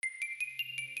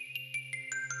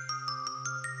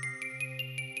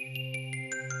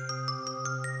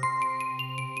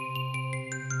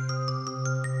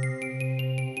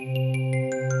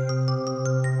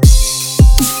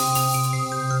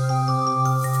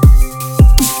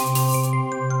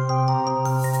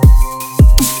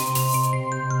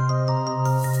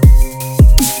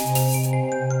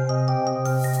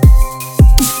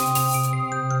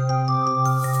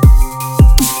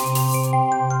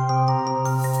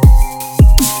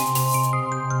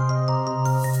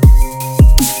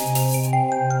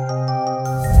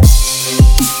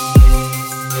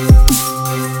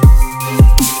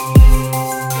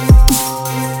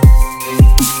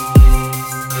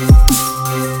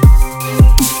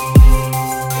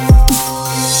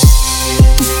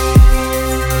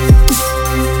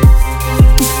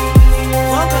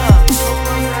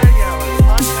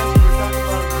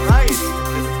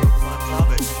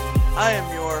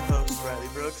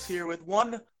co-hosts here with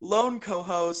one lone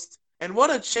co-host, and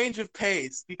what a change of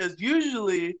pace, because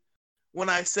usually when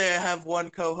I say I have one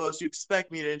co-host, you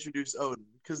expect me to introduce Odin,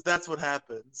 because that's what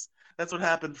happens. That's what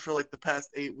happened for like the past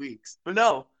 8 weeks. But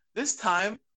no, this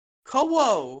time,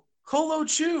 Kolo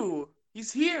Chu,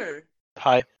 he's here.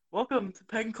 Hi. Welcome to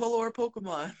Peg and Kolo or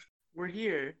Pokemon. We're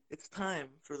here. It's time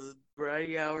for the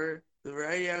variety hour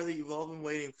that you've all been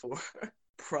waiting for.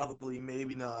 Probably,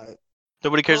 maybe not.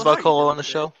 Nobody cares Cole, how about are you Cole doing on the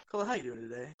today? show. Cole, how you doing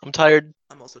today? I'm tired.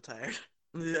 I'm also tired.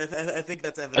 I think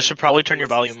that's I should evident probably the turn your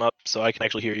listeners. volume up so I can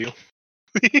actually hear you.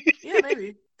 Yeah,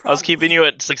 maybe. I was keeping Probably. you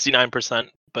at 69%,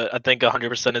 but I think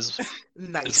 100% is worth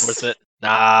Nice. it.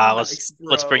 Nah, let's Nice,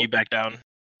 let's bring you bro. back down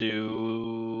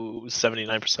to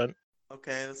 79%.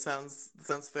 Okay, that sounds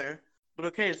fair. But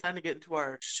okay, it's time to get into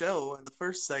our show, and the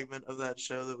first segment of that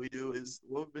show that we do is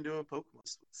what we've been doing in Pokemon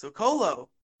this week. So, Colo,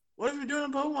 what have you been doing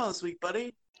in Pokemon this week,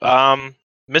 buddy? Um,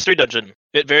 Mystery Dungeon.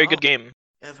 Very Oh, good game.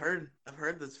 I've heard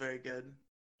that's very good.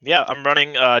 Yeah, I'm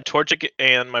running Torchic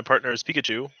and my partner is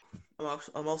Pikachu.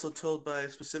 I'm also told by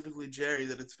specifically Jerry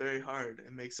that it's very hard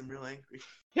and makes him real angry.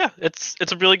 Yeah, it's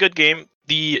a really good game.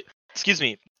 The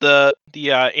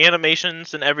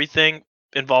animations and everything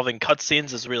involving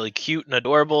cutscenes is really cute and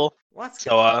adorable. Well, that's So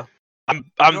good. I'm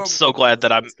Adorable so Pokemon glad is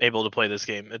that I'm always good. able to play this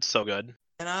game. It's so good.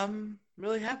 And I'm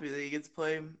really happy that you get to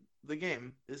play the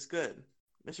game. It's good.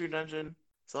 Mystery Dungeon,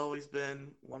 it's always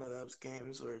been one of those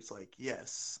games where it's like,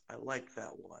 yes, I like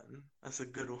that one. That's a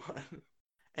good one.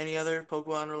 Any other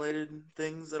Pokemon related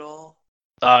things at all?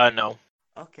 No.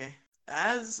 Okay.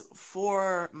 As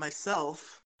for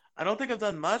myself, I don't think I've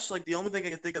done much. Like, the only thing I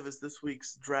can think of is this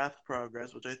week's draft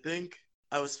progress, which I think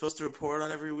I was supposed to report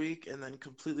on every week and then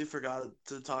completely forgot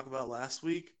to talk about last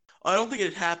week. I don't think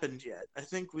it had happened yet. I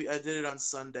did it on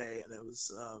Sunday and it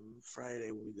was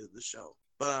Friday when we did the show.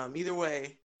 But either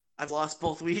way, I've lost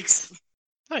both weeks.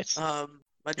 Nice. My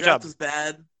Good draft job. was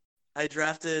bad.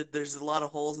 There's a lot of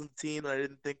holes in the team that I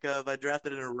didn't think of. I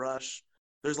drafted in a rush.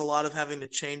 There's a lot of having to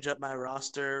change up my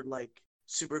roster like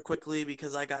super quickly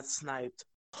because I got sniped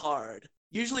hard.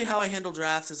 Usually how I handle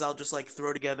drafts is I'll just like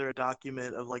throw together a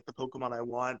document of like the Pokemon I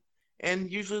want.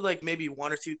 And usually like maybe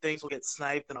one or two things will get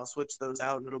sniped and I'll switch those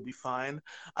out and it'll be fine.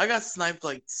 I got sniped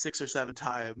like 6 or 7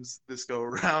 times this go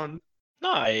around.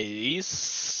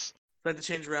 Nice. I had to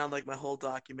change around like my whole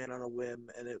document on a whim,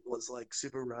 and it was like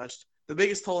super rushed. The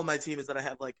biggest hole in my team is that I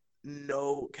have like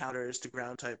no counters to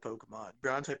ground type Pokemon.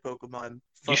 Ground type Pokemon You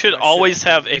fuck should my shit up always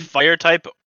have a big. fire type,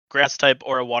 grass type,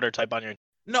 or a water type on your.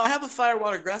 No, I have a fire,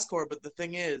 water, grass core, but the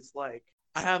thing is, like,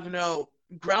 I have no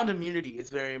ground immunity is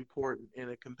very important in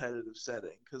a competitive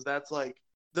setting because that's like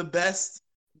the best.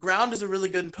 Ground is a really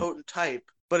good and potent type,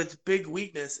 but its big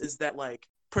weakness is that like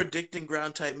predicting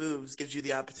ground type moves gives you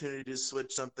the opportunity to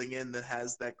switch something in that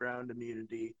has that ground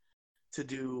immunity to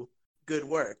do good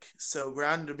work. So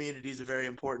ground immunities are very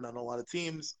important on a lot of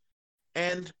teams,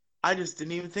 and I just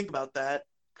didn't even think about that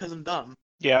because I'm dumb.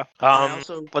 Yeah. And I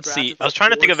also Let's see. drafted I was like trying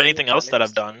to think four of anything else that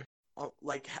I've Steelix. done.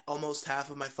 Like almost half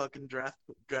of my fucking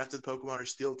drafted Pokemon are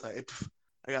Steel type.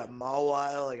 I got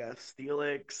Mawile, I got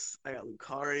Steelix, I got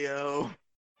Lucario.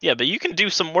 Yeah, but you can do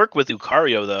some work with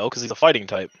Lucario though, because he's a fighting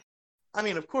type. I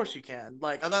mean, of course you can.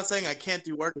 Like, I'm not saying I can't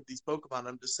do work with these Pokemon.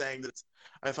 I'm just saying that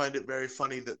I find it very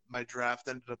funny that my draft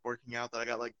ended up working out that I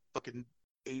got like fucking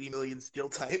 80 million Steel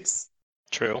types.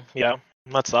 True. Yeah.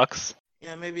 That sucks.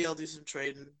 Yeah, maybe I'll do some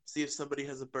trading, see if somebody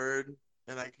has a bird,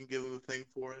 and I can give them a thing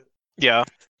for it. Yeah.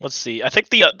 Let's see. I think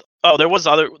there was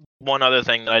one other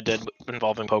thing that I did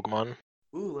involving Pokemon.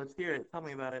 Ooh, let's hear it. Tell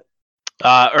me about it.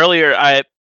 Earlier,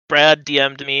 Brad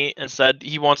DM'd me and said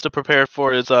he wants to prepare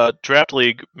for his draft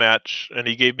league match, and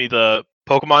he gave me the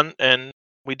Pokemon, and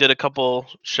we did a couple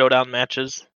showdown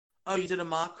matches. Oh, you did a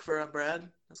mock for Brad?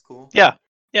 That's cool. Yeah,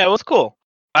 yeah, it was cool.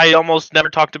 I almost never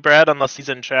talked to Brad unless he's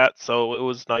in chat, so it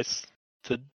was nice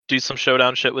to do some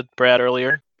showdown shit with Brad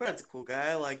earlier. Brad's a cool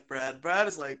guy. I like Brad. Brad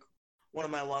is like one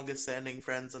of my longest standing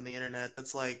friends on the internet.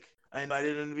 That's like I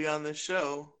invited him to be on this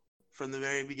show from the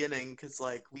very beginning because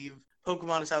like we've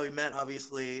Pokemon is how we met.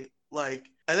 Obviously, like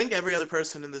I think every other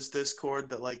person in this Discord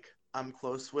that like I'm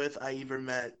close with, I either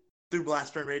met through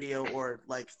Blastburn Radio or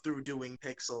like through doing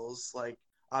Pixels. Like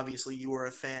obviously you were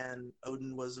a fan.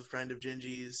 Odin was a friend of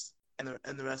Gingy's, and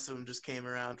the rest of them just came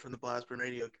around from the Blastburn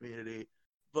Radio community.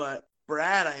 But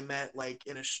Brad, I met like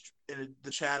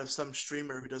the chat of some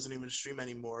streamer who doesn't even stream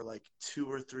anymore, like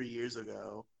 2 or 3 years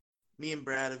ago. Me and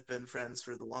Brad have been friends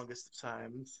for the longest of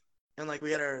times, and like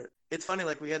it's funny,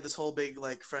 like we had this whole big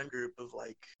like friend group of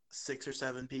like 6 or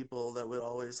 7 people that would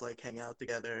always like hang out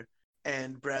together,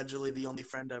 and Brad's really the only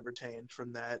friend I've retained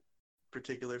from that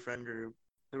particular friend group.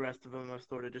 The rest of them I've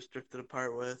sort of just drifted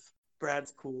apart with.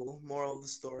 Brad's cool. Moral of the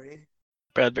story.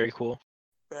 Brad, very cool.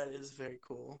 Brad is very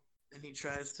cool. And he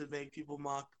tries to make people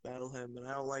mock battle him, and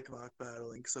I don't like mock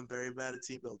battling because I'm very bad at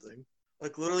team building.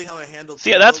 Like, literally how I handle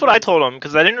See, team that's what building I is told him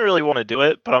because I didn't really want to do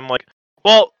it, but I'm like,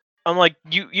 well, I'm like,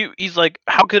 you. He's like,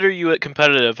 how good are you at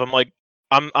competitive? I'm like,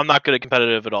 I'm not good at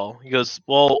competitive at all. He goes,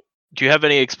 well, do you have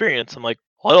any experience? I'm like,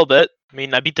 a little bit. I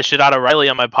mean, I beat the shit out of Riley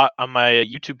on my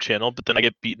YouTube channel, but then I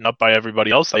get beaten up by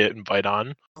everybody else I invite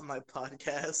on my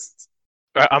podcast.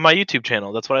 on my YouTube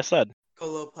channel. That's what I said.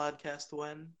 Colo podcast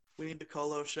when? We need the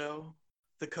Colo show.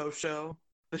 The Co show.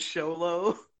 The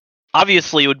Sholo.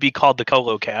 Obviously, it would be called the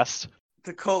Colo Cast.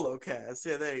 The Colo cast.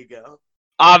 Yeah, there you go.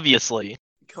 Obviously,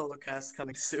 Colo cast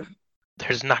coming soon.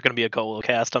 there's not going to be a Colo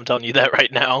Cast. I'm telling you that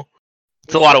right now.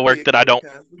 It's a There lot of should be work a that I Colo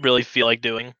don't cast. really feel like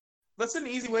doing. That's an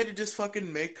easy way to just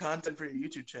fucking make content for your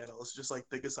YouTube channel. It's just like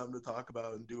think of something to talk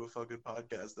about and do a fucking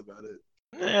podcast about it.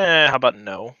 How about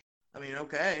no? I mean,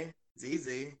 okay. It's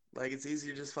easy. Like, it's easy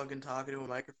to just fucking talk into a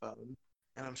microphone.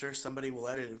 And I'm sure somebody will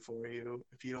edit it for you.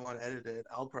 If you don't want to edit it,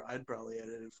 I'd probably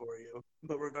edit it for you.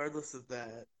 But regardless of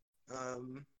that,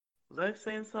 was I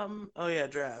saying something? Oh yeah,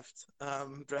 draft.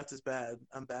 Draft is bad.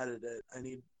 I'm bad at it. I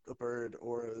need a bird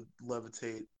or a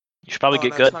levitate. You should probably Oh,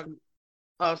 get and good.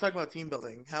 I was talking about team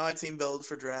building. How I team build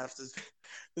for draft is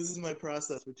this is my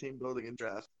process for team building and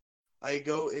draft. I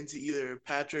go into either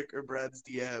Patrick or Brad's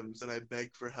DMs and I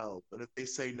beg for help. And if they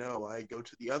say no, I go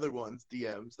to the other one's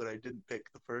DMs that I didn't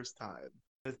pick the first time.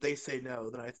 If they say no,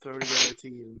 then I throw together a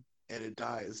team and it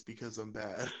dies because I'm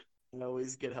bad. I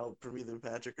always get help from either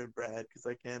Patrick or Brad because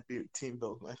I can't be team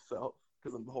build myself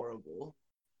because I'm horrible.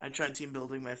 I tried team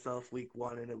building myself week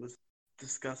 1 and it was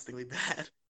disgustingly bad.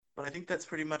 But I think that's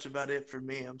pretty much about it for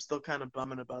me. I'm still kind of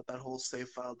bumming about that whole save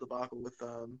file debacle with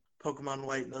Pokemon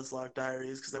White Nuzlocke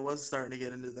Diaries because I was starting to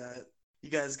get into that. You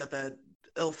guys got that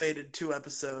ill-fated 2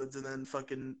 episodes and then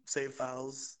fucking save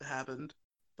files happened.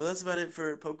 But that's about it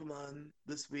for Pokemon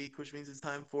this week, which means it's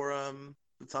time for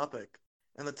the topic.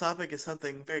 And the topic is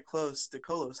something very close to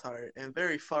Kolo's heart and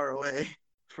very far away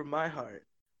from my heart.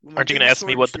 Aren't you going to ask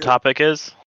me what the topic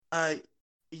is?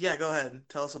 Yeah, go ahead.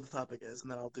 Tell us what the topic is,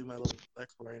 and then I'll do my little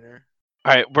explainer.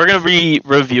 All right, we're going to be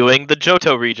reviewing the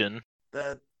Johto region.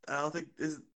 That I don't think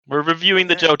is. We're reviewing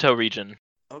the Johto region.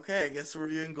 Okay, I guess we're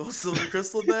reviewing Gold, Silver,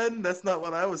 Crystal then. That's not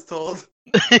what I was told.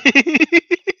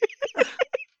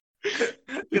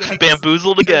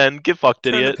 Bamboozled again. Get fucked,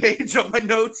 idiot. Turn the page on my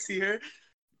notes here.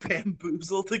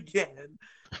 Bamboozled again.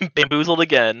 Bamboozled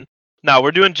again. No,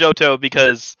 we're doing Johto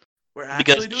because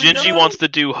Gingy wants to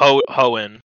do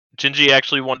Hoenn. Gingy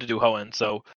actually wanted to do Hoenn,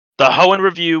 so the Hoenn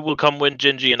review will come when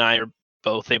Gingy and I are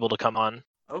both able to come on.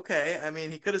 Okay, I mean,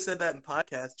 he could have said that in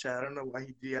podcast chat. I don't know why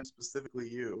he DM'd specifically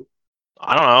you.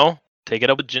 I don't know. Take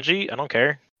it up with Gingy. I don't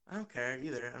care. I don't care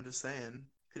either. I'm just saying.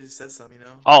 Could have said something, you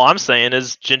know? All I'm saying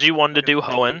is Gingy wanted to do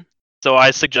Hoenn, so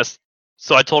I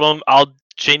told him I'll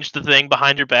change the thing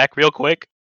behind your back real quick.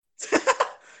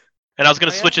 And I was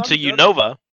going to switch it to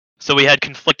Unova, so we had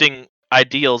conflicting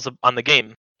ideals on the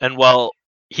game. And well,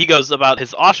 he goes about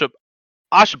his Asha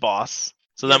boss.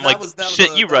 So then I'm like,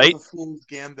 shit, you right.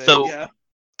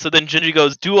 So then Gingy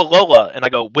goes, do Alola. And I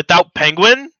go, without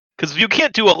Penguin? Because you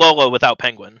can't do Alola without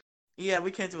Penguin. Yeah,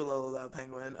 we can't do Alola without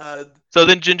Penguin. So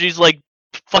then Gingy's like,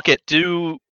 fuck it,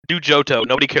 do Johto.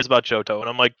 Nobody cares about Johto. And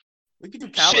I'm like, we can do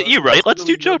Kalos. Shit, you right. Let's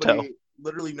do Johto.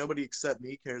 Literally nobody except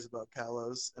me cares about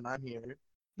Kalos, and I'm here.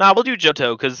 Nah, we'll do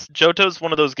Johto, because Johto's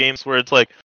one of those games where it's like,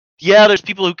 yeah, there's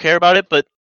people who care about it, but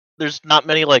there's not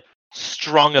many, like,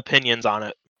 strong opinions on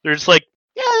it. They're just like,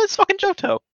 yeah, it's fucking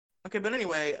Johto. Okay, but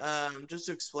anyway, just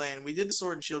to explain, we did the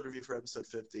Sword and Shield review for episode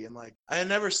 50, and, like, I had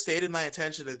never stated my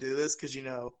intention to do this, because, you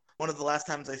know, one of the last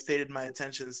times I stated my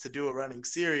intentions to do a running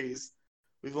series,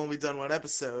 we've only done 1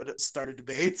 episode, started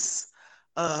debates.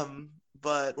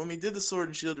 But when we did the Sword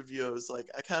and Shield review, I was like,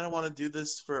 I kind of want to do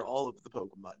this for all of the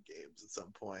Pokemon games at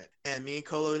some point. And me and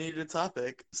Kolo needed a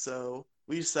topic, so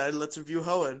we decided let's review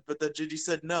Hoenn, but then Gingy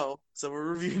said no, so we're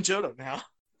reviewing Johto now.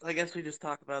 I guess we just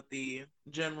talk about the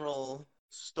general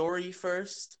story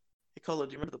first. Hey Kolo,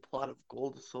 do you remember the plot of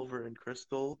Gold, Silver, and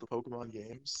Crystal, the Pokemon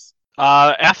games?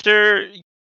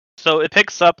 So it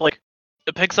picks up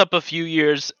a few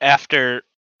years after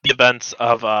the events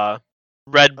of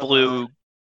Red, Blue,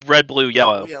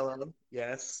 Yellow. Yellow,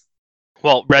 yes.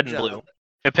 Well, Red and Blue.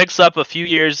 It picks up a few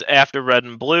years after Red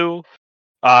and Blue.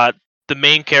 The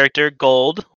main character,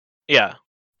 Gold. Yeah.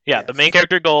 Yes. The main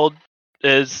character, Gold,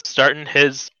 is starting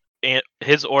his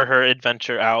or her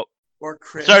adventure out. Or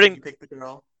Chris if you pick the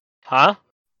girl. Huh?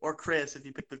 Or Chris if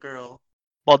you pick the girl.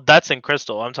 Well, that's in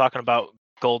Crystal. I'm talking about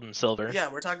Gold and Silver.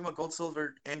 Yeah, we're talking about Gold,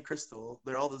 Silver, and Crystal.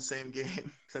 They're all the same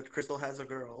game, except Crystal has a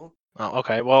girl. Oh,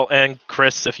 okay. Well, and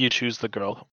Chris, if you choose the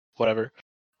girl, whatever.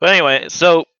 But anyway,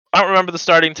 so I don't remember the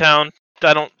starting town.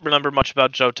 I don't remember much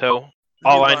about Johto.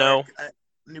 All I know,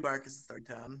 Newbark is the starting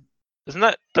town. isn't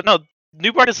that no?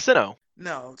 Newbark is Sinnoh.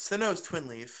 No, Sinnoh's Twin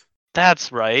Leaf.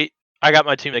 That's right. I got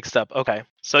my two mixed up. Okay.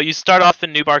 So you start off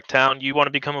in Newbark Town. You want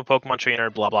to become a Pokemon trainer,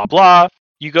 blah, blah, blah.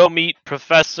 You go meet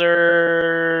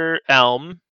Professor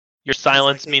Elm. Your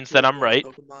silence means that I'm right.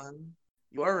 Pokemon.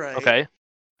 You are right. Okay.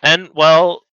 And,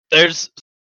 well, there's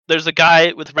a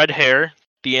guy with red hair.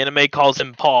 The anime calls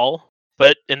him Paul.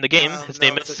 But in the game, his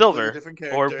name is Silver.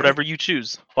 Or whatever you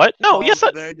choose. What? No, Paul's yes.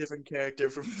 A very different character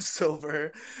from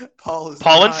Silver. Paul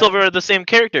and Silver are the same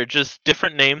character, just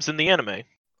different names in the anime.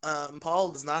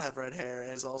 Paul does not have red hair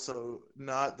and is also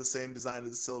not the same design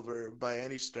as Silver by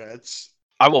any stretch.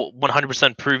 I will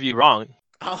 100% prove you wrong.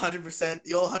 You'll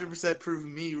 100% prove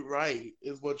me right,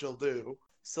 is what you'll do.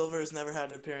 Silver has never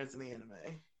had an appearance in the anime.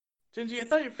 Gingy, I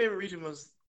thought your favorite region was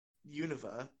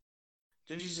Unova.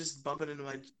 Gingy's just bumping into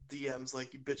my DMs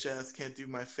like, you bitch ass can't do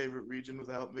my favorite region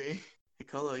without me. Hey,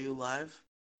 Colo, are you alive?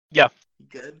 Yeah. You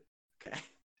good? Okay.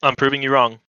 I'm proving you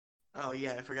wrong. Oh,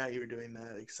 yeah, I forgot you were doing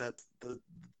that, except the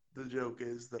joke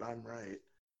is that I'm right.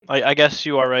 I guess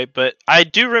you are right, but I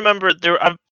do remember there.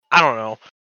 I don't know.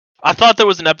 I thought there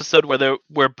was an episode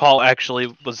where Paul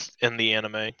actually was in the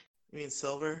anime. You mean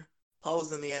Silver? Paul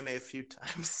was in the anime a few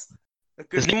times.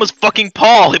 His name was fucking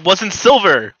Paul. It wasn't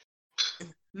Silver.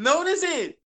 No, it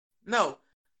isn't. No,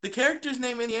 the character's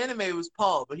name in the anime was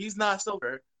Paul, but he's not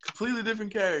Silver. Completely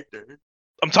different character.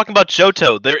 I'm talking about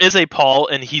Johto. There is a Paul,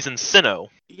 and he's in Sinnoh.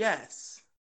 Yes.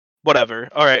 Whatever.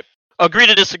 All right. Agree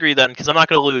to disagree then, because I'm not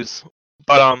gonna lose.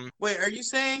 But Wait, are you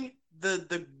saying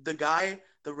the guy,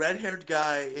 the red-haired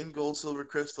guy in Gold, Silver,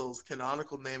 Crystal's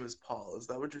canonical name is Paul? Is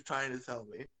that what you're trying to tell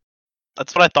me?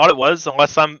 That's what I thought it was,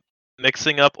 unless I'm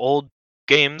mixing up old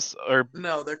games or.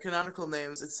 No, their canonical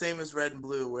names. It's same as Red and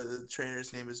Blue, where the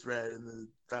trainer's name is Red and the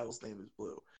rival's name is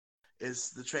Blue.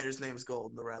 The trainer's name is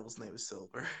Gold and the rival's name is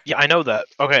Silver. Yeah, I know that.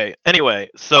 Okay. Anyway,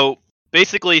 so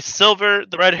basically, Silver,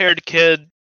 the red-haired kid,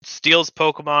 steals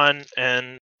Pokemon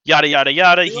and yada yada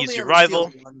yada. He's your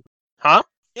rival. Huh?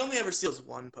 He only ever steals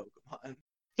one Pokemon.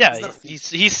 Yeah, he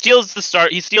steals the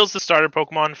starter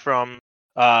Pokemon from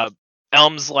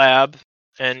Elm's lab,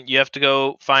 and you have to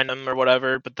go find him or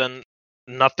whatever. But then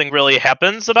nothing really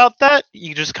happens about that.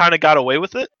 You just kind of got away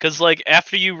with it, because like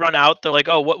after you run out, they're like,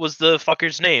 "Oh, what was the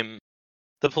fucker's name?"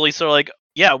 The police are like,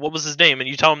 "Yeah, what was his name?" And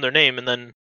you tell them their name, and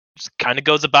then just kind of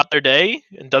goes about their day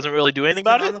and doesn't really do anything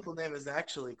about it. The canonical name is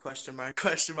actually question mark.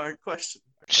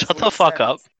 Shut the fuck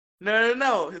up.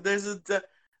 No.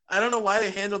 I don't know why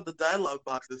they handled the dialogue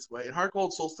box this way. In Heart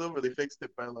Gold, Soul Silver, they fixed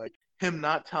it by like him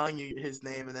not telling you his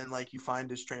name, and then like you find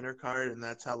his trainer card, and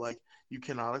that's how like you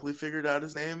canonically figured out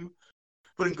his name.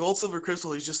 But in Gold, Silver,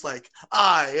 Crystal, he's just like,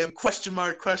 I am question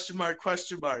mark,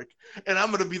 and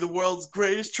I'm gonna be the world's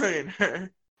greatest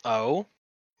trainer. Oh.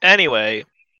 Anyway,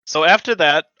 so after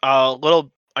that,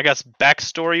 little, I guess,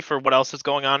 backstory for what else is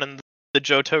going on in the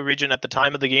Johto region at the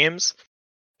time of the games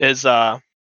is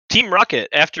Team Rocket,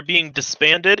 after being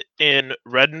disbanded in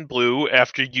Red and Blue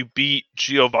after you beat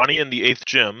Giovanni in the 8th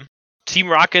gym, Team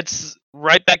Rocket's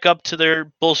right back up to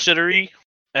their bullshittery,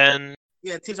 and...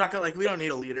 Yeah, Team Rocket, like, we don't need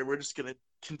a leader. We're just gonna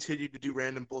continue to do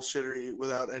random bullshittery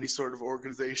without any sort of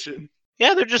organization.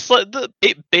 Yeah, they're just like,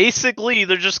 basically,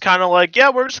 they're just kind of like, yeah,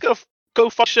 we're just gonna go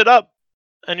fuck shit up.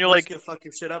 And you're like... Just gonna fuck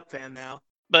your shit up, fan, now.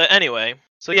 But anyway,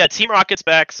 so yeah, Team Rocket's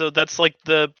back, so that's like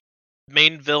the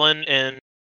main villain in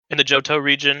the Johto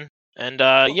region, and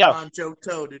yeah.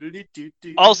 Johto.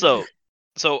 Also,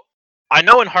 so I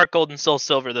know in Heart Gold and Soul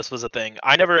Silver this was a thing.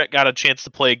 I never got a chance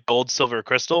to play Gold, Silver,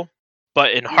 Crystal,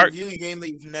 but in Heart, reviewing a game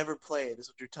that you've never played is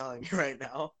what you're telling me right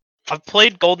now. I've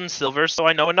played Gold and Silver, so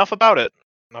I know enough about it.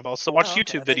 I've also watched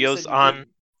YouTube videos on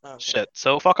shit.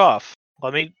 So fuck off.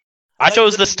 I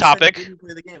chose this topic. You didn't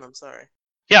play the game. I'm sorry.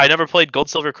 Yeah, I never played Gold,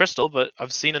 Silver, Crystal, but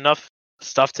I've seen enough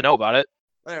stuff to know about it.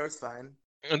 Whatever, it's fine.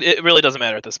 It really doesn't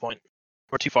matter at this point.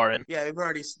 We're too far in. Yeah, we've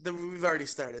already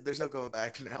started. There's no going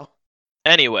back now.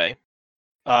 Anyway,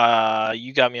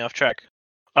 you got me off track.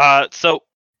 So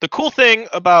the cool thing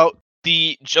about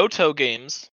the Johto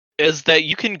games is that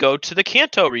you can go to the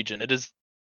Kanto region.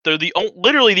 They're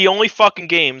literally the only fucking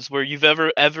games where you've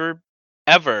ever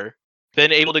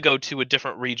been able to go to a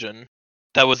different region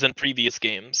that was in previous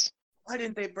games. Why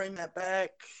didn't they bring that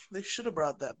back? They should have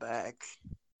brought that back.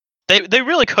 They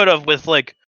really could have, with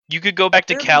like, you could go back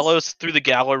to Kalos through the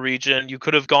Galar region. You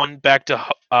could have gone back to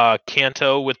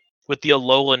Kanto with the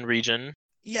Alolan region.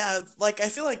 Yeah, like I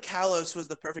feel like Kalos was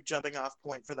the perfect jumping off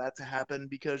point for that to happen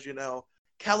because,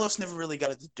 Kalos never really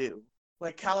got it to do.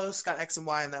 Like Kalos got X and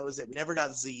Y and that was it. We never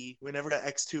got Z. We never got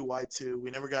X2, Y2. We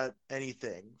never got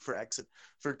anything for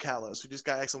Kalos. We just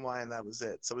got X and Y and that was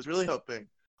it. So I was really hoping.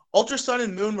 Ultra Sun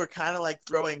and Moon were kind of like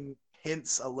throwing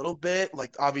hints a little bit.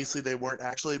 Like obviously they weren't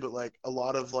actually, but like a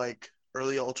lot of like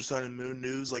early Ultra Sun and Moon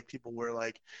news, like people were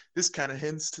like, this kind of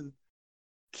hints to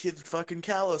kid fucking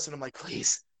Kalos, and I'm like,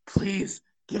 please, please,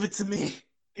 give it to me.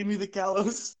 Give me the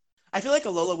Kalos. I feel like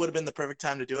Alola would have been the perfect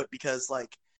time to do it because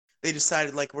like they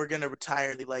decided like we're gonna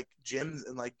retire the like gyms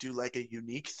and like do like a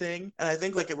unique thing. And I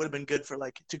think like it would have been good for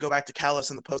like to go back to Kalos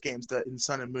in the post games that in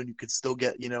Sun and Moon you could still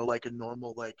get, like a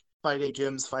normal like fight a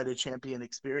gyms, fight a champion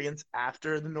experience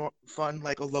after the fun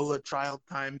like Alola trial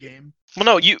time game. Well,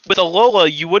 no, you with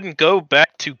Alola, you wouldn't go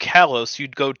back to Kalos.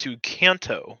 You'd go to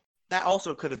Kanto. That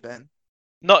also could have been.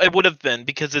 No, it would have been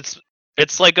because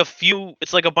it's like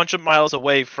a bunch of miles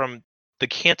away from the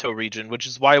Kanto region, which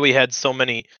is why we had so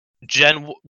many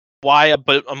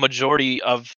but a majority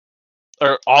of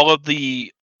or all of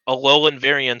the Alolan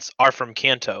variants are from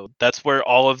Kanto. That's where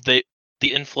all of the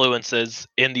influences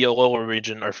in the Alola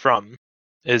region are from,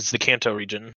 is the Kanto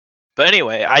region. But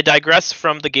anyway, I digress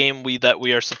from the game that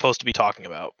we are supposed to be talking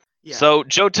about. Yeah. So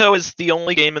Johto is the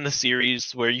only game in the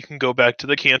series where you can go back to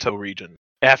the Kanto region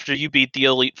after you beat the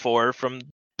Elite Four.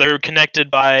 They're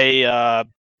connected by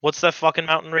what's that fucking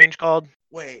mountain range called?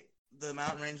 Wait, the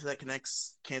mountain range that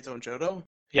connects Kanto and Johto?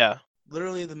 Yeah.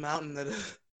 Literally the mountain that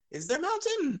is there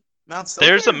mountain? Mount Silver?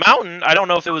 There's a mountain. I don't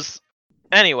know if it was.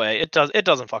 Anyway, it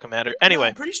doesn't fucking matter. Anyway, no,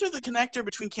 I'm pretty sure the connector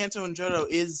between Kanto and Johto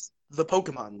is the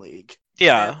Pokemon League.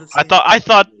 Yeah, I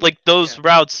thought like those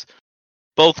routes,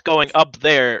 both going up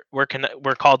there, were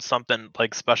called something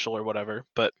like special or whatever.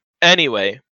 But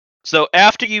anyway, so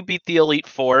after you beat the Elite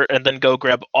Four and then go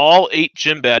grab all 8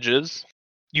 gym badges,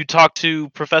 you talk to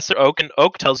Professor Oak, and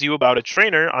Oak tells you about a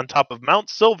trainer on top of Mount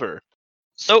Silver.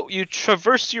 So you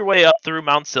traverse your way up through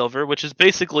Mount Silver, which is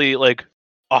basically like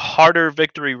a harder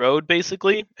victory road,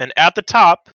 basically. And at the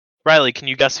top, Riley, can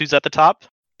you guess who's at the top?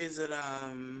 Is it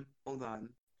hold on,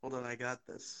 I got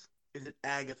this. Is it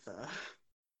Agatha?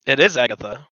 It is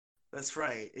Agatha. That's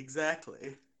right,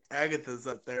 exactly. Agatha's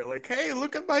up there, like, hey,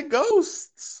 look at my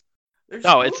ghosts.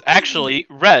 No, it's actually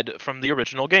Red from the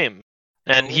original game.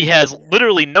 And he has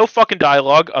literally no fucking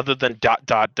dialogue other than ...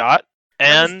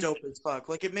 And that was dope as fuck.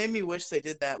 Like, it made me wish they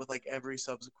did that with like every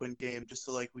subsequent game, just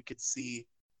so like we could see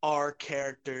our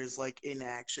characters like in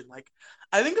action. Like,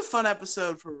 I think a fun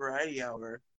episode for Variety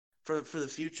Hour for the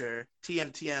future,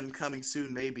 TMTM coming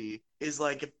soon maybe, is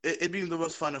like it'd be the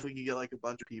most fun if we could get like a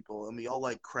bunch of people and we all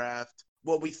like craft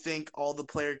what we think all the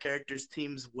player characters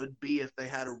teams would be if they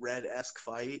had a Red-esque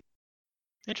fight.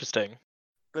 Interesting.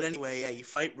 But anyway, yeah, you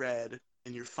fight Red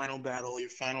in your final battle, your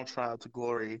final trial to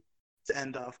glory, to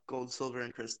end off Gold, Silver,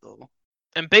 and Crystal.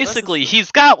 And basically,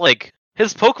 he's got like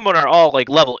his Pokemon are all like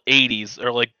level 80s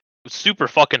or like super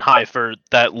fucking high for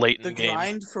that late in the game. The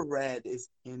grind for Red is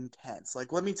intense.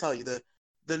 Like, let me tell you, the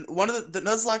one of the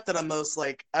Nuzlocke that I'm most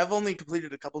like, I've only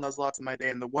completed a couple Nuzlockes in my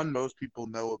day, and the one most people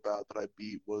know about that I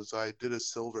beat was I did a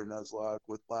Silver Nuzlocke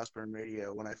with Blastburn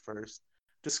Radio when I first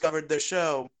discovered their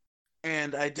show.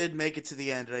 And I did make it to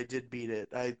the end, and I did beat it.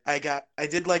 I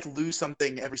did like lose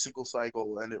something every single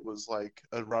cycle, and it was like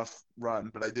a rough run,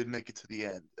 but I did make it to the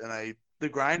end. And the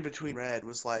grind between Red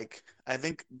was like, I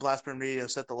think Blastburn Radio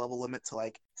set the level limit to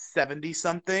like 70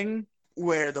 something,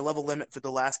 where the level limit for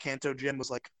the last Kanto gym was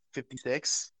like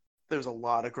 56. There was a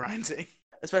lot of grinding,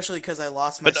 especially because I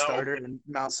lost my starter in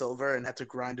Mount Silver and had to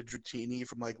grind a Dratini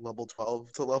from like level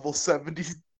 12 to level 70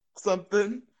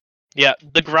 something. Yeah,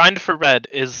 the grind for Red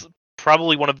is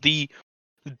probably one of the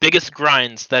biggest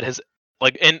grinds that has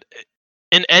like in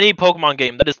any Pokemon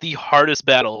game. That is the hardest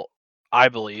battle, I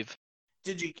believe.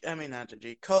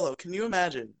 Colo, can you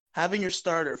imagine having your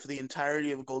starter for the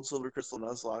entirety of Gold, Silver, Crystal,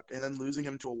 Nuzlocke and then losing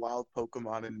him to a wild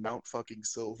Pokemon in Mount fucking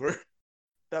Silver?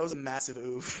 That was a massive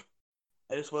oof.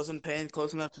 I just wasn't paying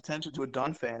close enough attention to a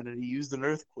Donphan, and he used an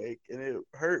Earthquake, and it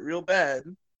hurt real bad.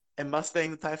 And Mustang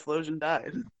the Typhlosion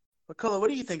died. But Colo, what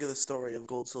do you think of the story of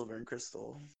Gold, Silver, and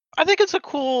Crystal? I think it's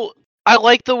I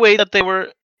like the way that they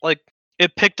were like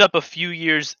it picked up a few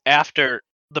years after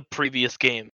the previous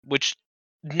game, which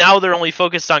now they're only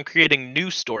focused on creating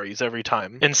new stories every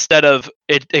time instead of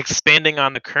it expanding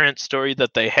on the current story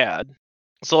that they had.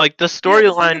 So like the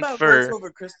storyline for Gold,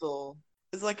 Silver, Crystal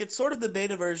is like it's sort of the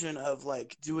beta version of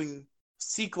like doing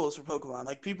sequels for Pokemon.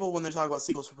 Like people when they talk about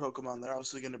sequels for Pokemon, they're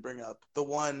obviously going to bring up the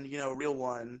one, real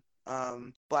one,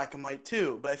 Black and White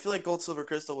 2. But I feel like Gold, Silver,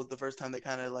 Crystal was the first time they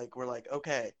kind of like were like,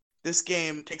 okay, this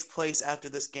game takes place after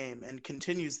this game and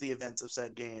continues the events of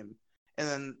said game. And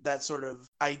then that sort of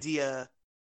idea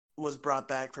was brought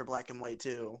back for Black and White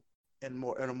too, in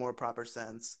a more proper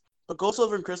sense. But Gold,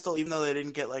 Silver, and Crystal, even though they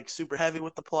didn't get like super heavy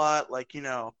with the plot, like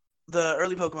the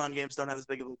early Pokemon games don't have as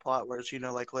big of a plot, whereas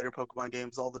like later Pokemon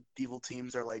games, all the evil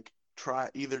teams are like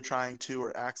either trying to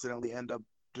or accidentally end up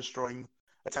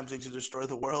attempting to destroy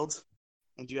the world,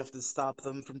 and you have to stop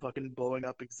them from fucking blowing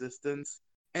up existence.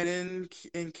 And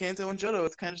in Kanto and Johto,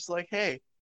 it's kind of just like, hey,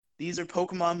 these are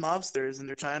Pokemon mobsters, and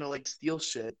they're trying to like steal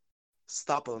shit.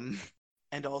 Stop them,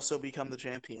 and also become the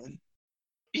champion.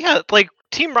 Yeah, like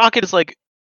Team Rocket is like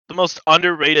the most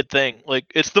underrated thing. Like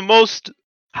it's the most,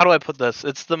 how do I put this?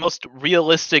 It's the most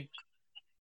realistic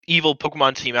evil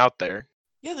Pokemon team out there.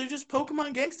 Yeah, they're just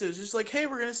Pokemon gangsters. Just like, hey,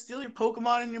 we're gonna steal your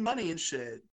Pokemon and your money and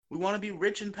shit. We want to be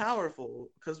rich and powerful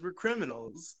because we're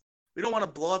criminals. We don't want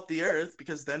to blow up the earth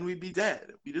because then we'd be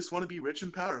dead. We just want to be rich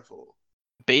and powerful.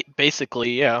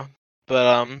 Basically, yeah.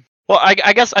 But well,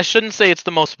 I guess I shouldn't say it's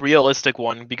the most realistic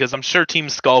one because I'm sure Team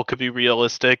Skull could be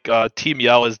realistic. Team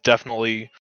Yell is definitely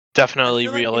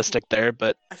realistic there,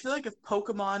 but I feel like if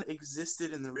Pokemon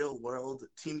existed in the real world,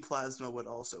 Team Plasma would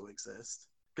also exist.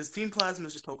 Because Team Plasma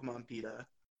is just Pokemon PETA.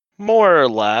 More or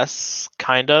less,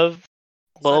 kind of.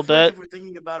 A little bit. Like if we're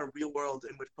thinking about a real world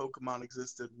in which Pokemon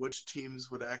existed, which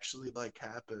teams would actually like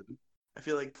happen? I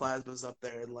feel like Plasma's up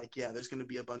there, and like, yeah, there's gonna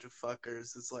be a bunch of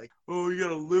fuckers. It's like, oh, you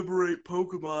gotta liberate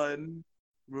Pokemon,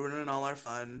 ruining all our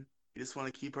fun. We just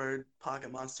want to keep our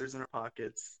pocket monsters in our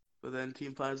pockets. But then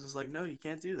Team Plasma's like, no, you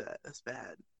can't do that. That's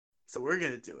bad. So we're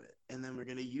gonna do it, and then we're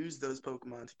gonna use those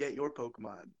Pokemon to get your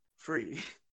Pokemon free.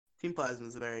 Team Plasma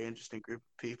is a very interesting group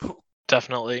of people.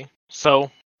 Definitely.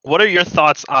 So, what are your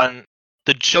thoughts on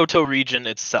the Johto region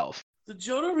itself? The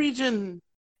Johto region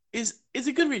is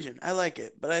a good region. I like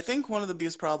it, but I think one of the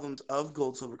biggest problems of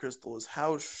Gold, Silver, Crystal is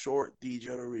how short the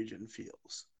Johto region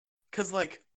feels. Because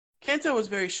like Kanto was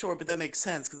very short, but that makes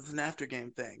sense because it's an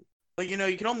after-game thing. But you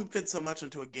can only fit so much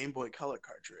into a Game Boy Color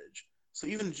cartridge. So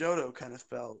even Johto kind of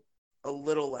felt a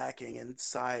little lacking in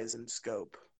size and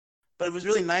scope. But it was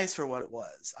really nice for what it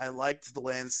was. I liked the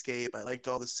landscape. I liked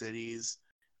all the cities.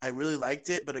 I really liked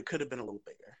it, but it could have been a little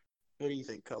bigger. What do you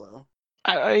think, Colo?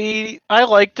 I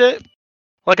liked it.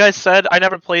 Like I said, I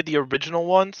never played the original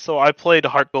one, so I played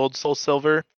Heart Gold, Soul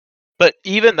Silver. But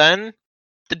even then,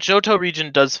 the Johto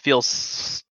region does feel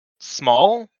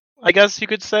small, I guess you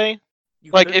could say.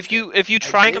 Like if you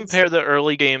try and compare the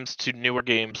early games to newer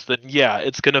games, then yeah,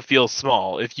 it's gonna feel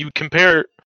small. If you compare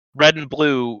Red and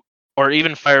Blue or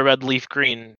even Fire Red, Leaf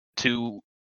Green to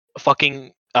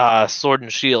fucking Sword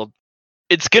and Shield,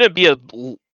 it's gonna be a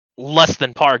less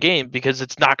than par game because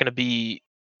it's not gonna be.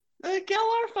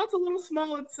 Galar felt a little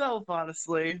small itself,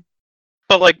 honestly.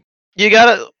 But like you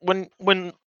gotta when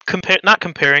not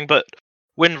comparing, but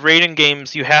when rating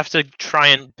games, you have to try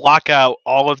and block out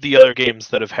all of the other games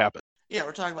that have happened. Yeah,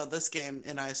 we're talking about this game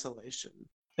in isolation.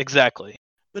 Exactly.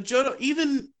 But Johto,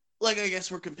 even like I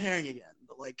guess we're comparing again,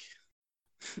 but like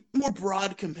more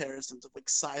broad comparisons of like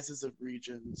sizes of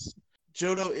regions.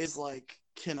 Johto is like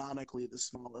canonically the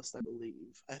smallest, I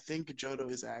believe. I think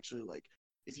Johto is actually like,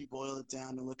 if you boil it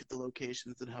down and look at the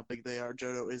locations and how big they are,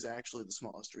 Johto is actually the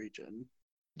smallest region.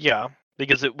 Yeah,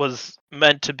 because it was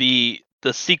meant to be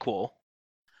the sequel.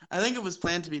 I think it was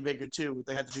planned to be bigger too.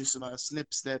 They had to do some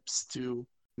snips to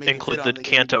make include it the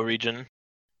Kanto region.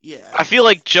 Yeah. I feel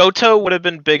like Johto would have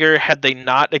been bigger had they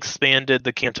not expanded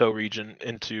the Kanto region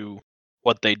into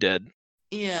what they did.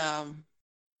 Yeah.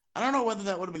 I don't know whether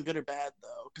that would have been good or bad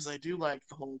though, because I do like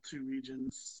the whole two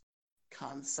regions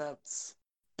concepts.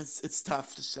 It's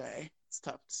tough to say. It's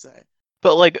tough to say.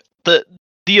 But like the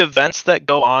events that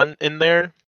go on in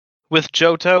there with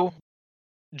Johto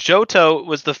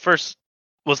was the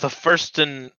first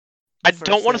and I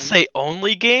don't want to say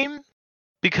only game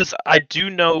because I do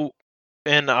know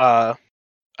in I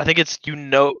think it's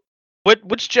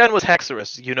which gen was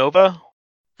Haxorus? Unova?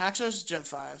 Haxorus is Gen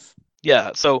 5.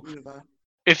 Yeah, so Unova.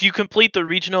 If you complete the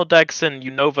regional decks in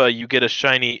Unova, you get a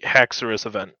shiny Haxorus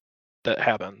event that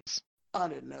happens. I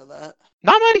didn't know that.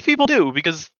 Not many people do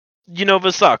because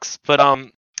Unova sucks. But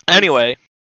anyway,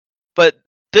 but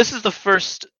this is the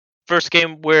first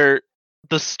game where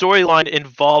the storyline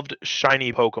involved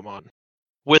shiny Pokemon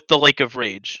with the Lake of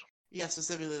Rage. Yeah,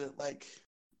 specifically like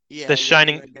the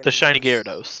shiny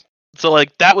Gyarados. So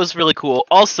like that was really cool.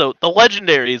 Also, the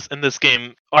legendaries in this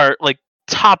game are like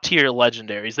top tier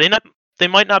legendaries. They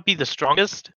might not be the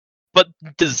strongest, but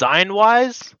design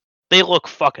wise, they look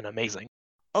fucking amazing.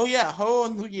 Oh yeah, Ho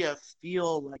and Lugia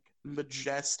feel like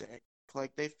majestic.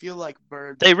 Like they feel like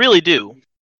birds. They really do.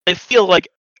 They feel like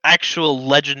actual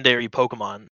legendary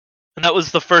Pokemon. And that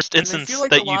was the first And they feel instance like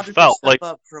the that you logical felt step like,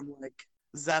 up from like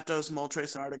Zapdos,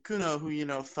 Moltres, and Articuno,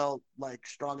 who felt like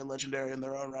strong and legendary in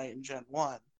their own right in Gen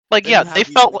 1. Then yeah, you they have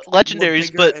these felt like more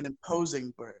legendaries, bigger but and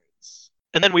imposing birds.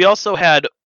 and then we also had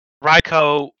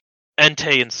Raikou,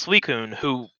 Entei, and Suicune,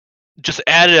 who just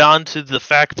added on to the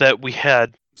fact that we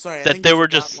had Sorry, I that think you they were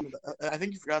forgot just I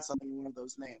think you forgot something in one of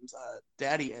those names.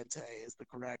 Daddy Entei is the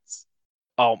correct.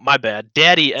 oh my bad,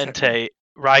 Daddy Entei,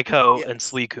 Raikou, and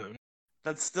Yes, Suicune,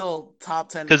 that's still top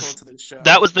 10 because quotes of this show.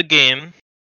 that was the game,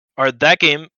 or that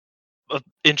game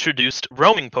introduced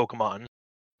roaming Pokemon,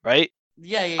 right?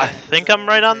 Yeah, yeah, I yeah. Because think I'm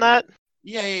right on that.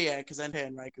 yeah. Because Entei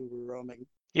and Raikou were roaming.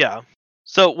 Yeah.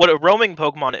 So what a roaming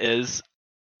Pokemon is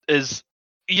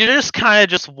you just kind of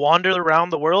just wander around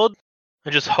the world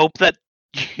and just hope that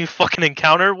you fucking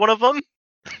encounter one of them.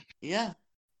 Yeah,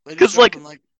 they just Because show up like and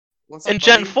like, what's in up,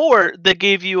 Gen buddy? 4, they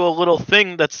gave you a little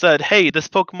thing that said, "Hey, this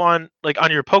Pokemon like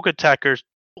on your Pokétech or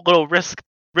little wrist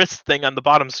thing on the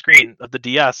bottom screen of the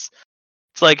DS.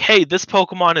 It's like, hey, this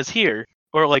Pokemon is here,"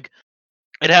 or like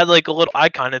it had like a little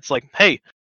icon. It's like, hey,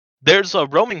 there's a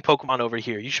roaming Pokemon over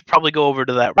here. You should probably go over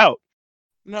to that route.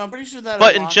 No, I'm pretty sure that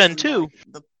But in unlocks Gen in 2, like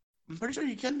the. I'm pretty sure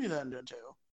you can do that in Gen 2.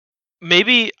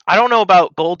 maybe I don't know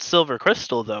about Gold, Silver,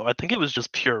 Crystal though. I think it was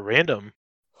just pure random.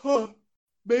 Huh?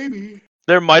 Maybe.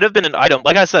 There might have been an item.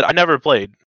 Like I said, I never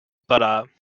played, but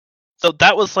so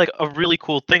that was like a really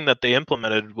cool thing that they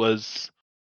implemented was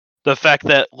the fact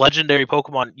that legendary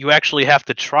Pokemon you actually have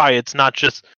to try. It's not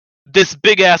just this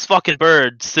big ass fucking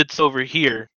bird sits over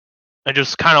here and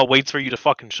just kind of waits for you to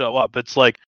fucking show up. It's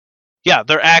like, yeah,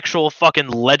 they're actual fucking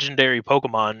legendary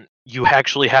Pokemon. You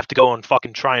actually have to go and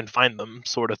fucking try and find them,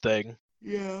 sort of thing.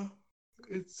 Yeah,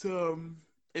 it's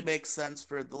it makes sense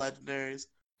for the legendaries.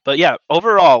 But yeah,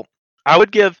 overall, I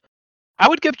would give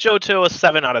Johto a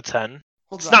 7 out of 10.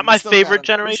 Hold It's on, not my favorite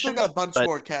generation, we still got a bunch but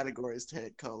more categories to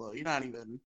hit, Colo. You're not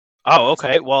even oh, okay.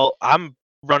 participating. Well, I'm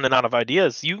running out of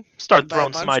ideas. You And start by a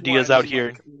throwing some bunch more, I ideas out mean here.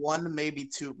 like one, maybe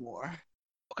two more.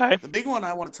 Okay. The big one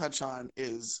I want to touch on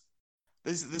is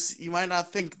this. You might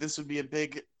not think this would be a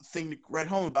big thing to write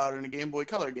home about in a Game Boy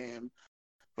Color game,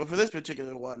 but for this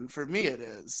particular one, for me it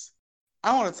is.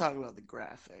 I want to talk about the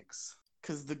graphics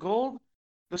because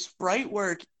the sprite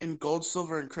work in Gold,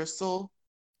 Silver, and Crystal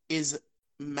is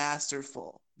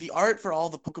masterful. The art for all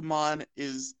the Pokemon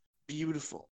is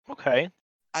beautiful. Okay.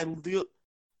 I do.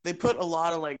 They put a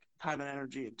lot of like time and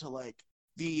energy into like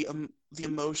the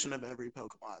emotion of every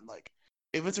Pokemon. Like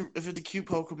if it's a cute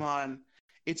Pokemon,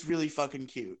 it's really fucking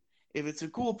cute. If it's a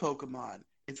cool Pokemon,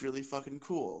 it's really fucking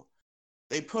cool.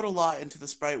 They put a lot into the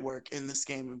sprite work in this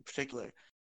game in particular.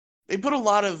 They put a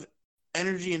lot of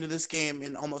energy into this game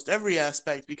in almost every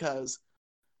aspect because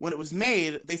when it was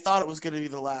made, they thought it was going to be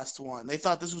the last one. They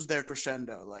thought this was their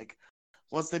crescendo. Like,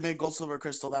 once they made Gold, Silver,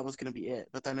 Crystal, that was going to be it.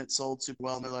 But then it sold super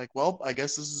well, and they're like, well, I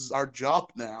guess this is our job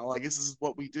now. I guess this is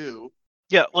what we do.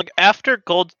 Yeah, like after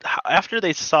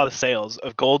they saw the sales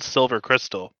of Gold, Silver,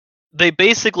 Crystal, they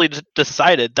basically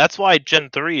decided that's why Gen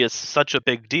 3 is such a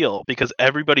big deal because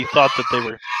everybody thought that they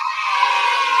were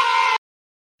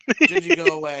Did you go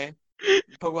away?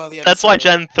 Pokemon the That's why episode.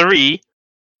 Gen 3.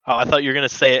 Oh, I thought you were going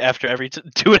to say it after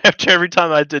do it after every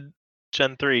time I did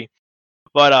Gen 3.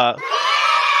 But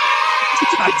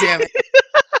God damn it.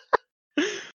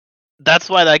 that's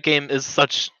why that game is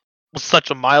such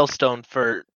a milestone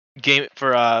for Because it's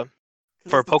the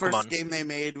first Pokemon. game they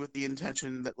made with the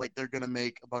intention that like they're gonna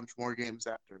make a bunch more games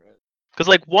after it. Because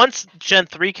like once Gen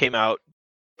 3 came out,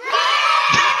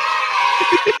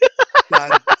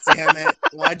 God damn it!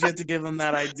 Why'd you have to give them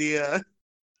that idea?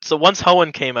 so once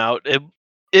Hoenn came out,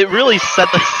 it really set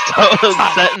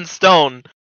in stone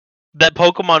that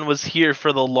Pokemon was here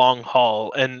for the long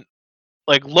haul. And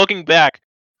like looking back,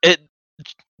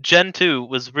 Gen 2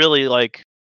 was really like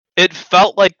it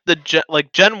felt like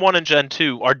Gen 1 and Gen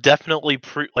 2 are definitely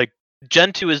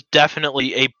Gen 2 is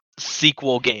definitely a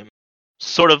sequel game.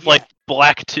 Sort of like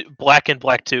Black and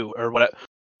Black 2 or what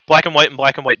Black and White and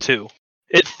Black and White 2.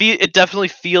 It definitely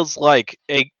feels like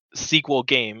a sequel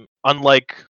game,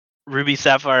 unlike Ruby,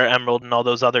 Sapphire, Emerald, and all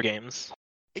those other games.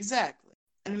 Exactly.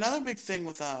 And another big thing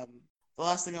with the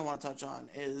last thing I want to touch on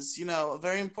is, a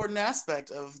very important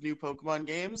aspect of new Pokemon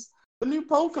games, the new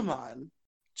Pokemon.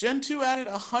 Gen 2 added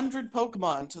 100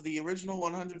 Pokemon to the original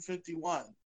 151,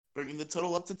 bringing the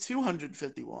total up to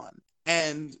 251.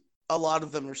 And a lot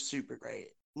of them are super great.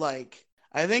 Like,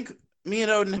 I think me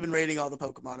and Odin have been rating all the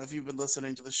Pokemon. If you've been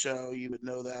listening to the show, you would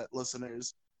know that,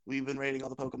 listeners. We've been rating all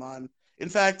the Pokemon. In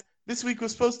fact, this week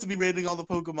was supposed to be rating all the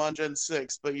Pokemon Gen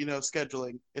 6, but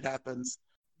scheduling, it happens.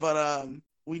 But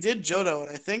we did Johto,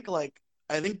 and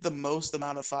I think the most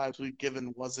amount of fives we've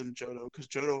given wasn't Johto, because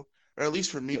Johto or at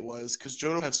least for me it was, because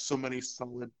Johto has so many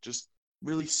solid, just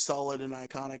really solid and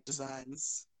iconic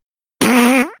designs.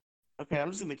 Okay,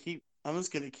 I'm just gonna keep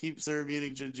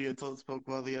muting Gingy until it's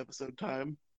Pokemon of the episode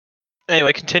time.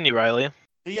 Anyway, continue, Riley.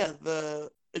 But yeah,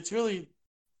 it's really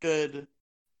good.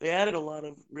 They added a lot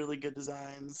of really good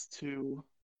designs to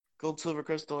Gold, Silver,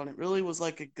 Crystal, and it really was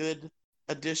like a good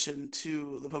addition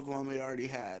to the Pokemon we already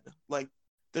had. Like,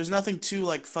 there's nothing too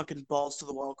like fucking balls to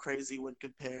the wall crazy when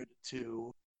compared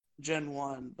to Gen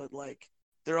 1, but like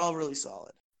they're all really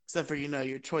solid. Except for,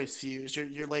 your choice fuse,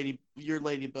 your lady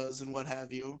buzz and what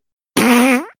have you.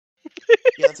 Yeah,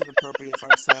 that's an appropriate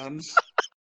fart sound.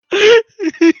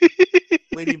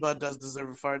 Ladybug does deserve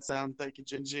a fart sound, thank you,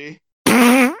 Gingy.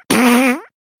 Yeah,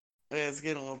 it's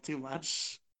getting a little too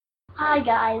much. Hi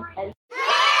guys.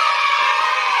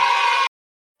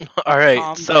 Alright,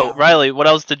 Calm so down. Riley, what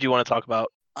else did you want to talk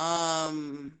about?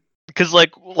 Because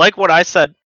like what I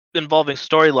said involving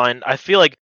storyline, I feel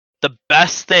like the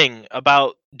best thing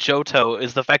about Johto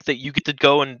is the fact that you get to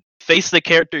go and face the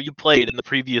character you played in the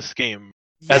previous game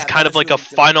as kind of like a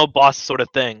final boss sort of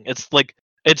thing.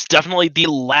 It's definitely the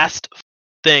last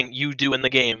thing you do in the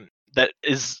game that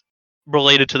is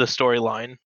related to the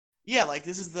storyline. Yeah, like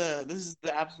this is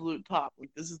the absolute top. Like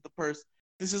this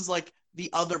is like the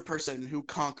other person who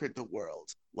conquered the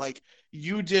world. Like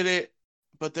you did it,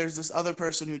 but there's this other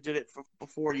person who did it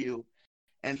before you,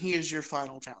 and he is your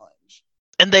final challenge.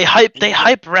 And they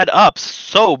hype Red up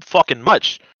so fucking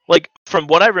much. Like from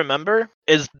what I remember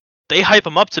is they hype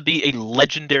him up to be a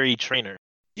legendary trainer.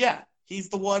 Yeah, he's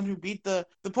the one who beat the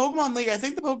Pokemon League. I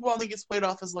think the Pokemon League is played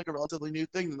off as like a relatively new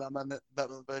thing that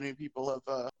many people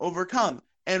have overcome.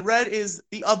 And Red is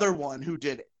the other one who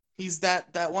did it. He's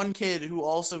that one kid who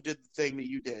also did the thing that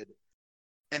you did.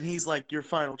 And he's like your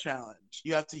final challenge.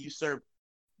 You have to usurp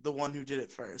the one who did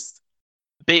it first.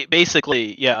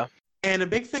 Basically, yeah. And a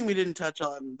big thing we didn't touch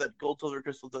on that Gold, Silver,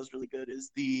 Crystal does really good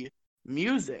is the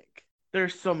music.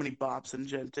 There's so many bops in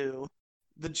Gen 2.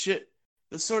 The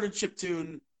sort of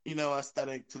chiptune,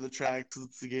 aesthetic to the track, to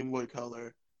the Game Boy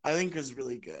Color, I think is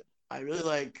really good. I really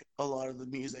like a lot of the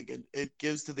music. It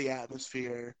gives to the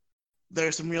atmosphere.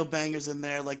 There's some real bangers in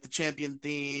there, like the Champion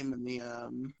theme and the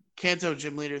Kanto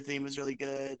Gym Leader theme is really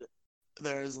good.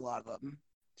 There's a lot of them.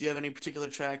 Do you have any particular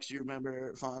tracks you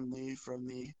remember fondly from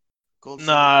the Gold?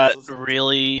 Not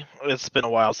really. It's been a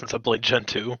while since I played Gen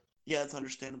 2. Yeah, it's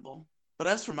understandable. But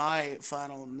as for my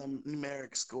final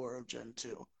numeric score of Gen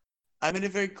 2, I made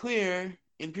it very clear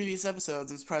in previous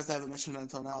episodes. I'm surprised I haven't mentioned it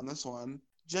until now on this one.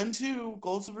 Gen 2,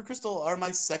 Gold, Silver, Crystal are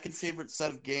my second favorite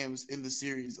set of games in the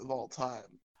series of all time.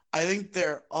 I think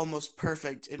they're almost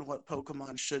perfect in what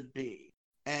Pokemon should be.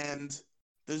 And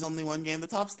there's only one game that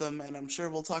tops them, and I'm sure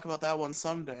we'll talk about that one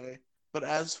someday. But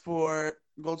as for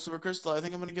Gold, Silver, Crystal, I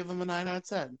think I'm going to give them a 9 out of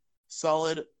 10.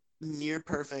 Solid, near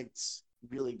perfect,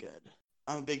 really good.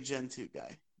 I'm a big Gen 2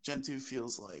 guy. Gen 2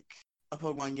 feels like a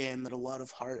Pokemon game that a lot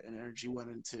of heart and energy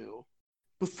went into.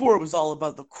 Before it was all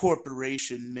about the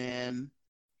corporation, man.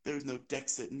 There was no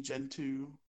Dexit in Gen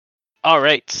 2.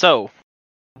 Alright, so,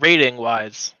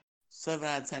 rating-wise. 7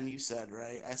 out of 10 you said,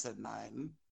 right? I said 9.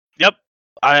 Yep.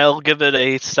 I'll give it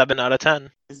a 7 out of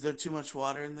 10. Is there too much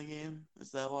water in the game?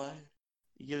 Is that why?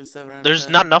 You give it 7 out of 10? There's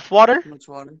not enough water? Too much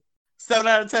water. 7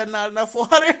 out of 10, not enough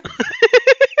water?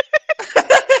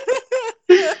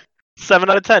 7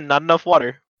 out of 10, not enough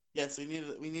water. Yes, we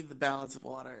need the balance of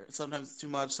water. Sometimes it's too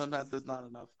much, sometimes there's not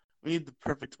enough. We need the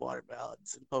perfect water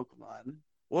balance in Pokemon.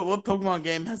 What Pokemon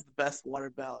game has the best water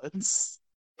balance?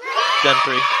 Gen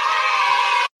 3.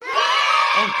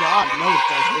 Oh god, no it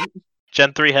doesn't.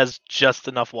 Gen 3 has just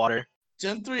enough water.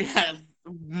 Gen 3 has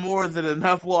more than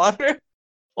enough water.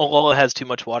 Alola has too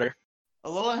much water.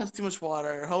 Alola has too much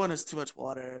water. Hoenn has too much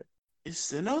water. Is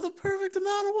Sinnoh the perfect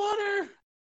amount of water?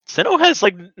 Sinnoh has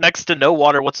like next to no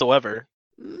water whatsoever.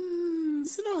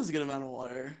 Sinnoh has a good amount of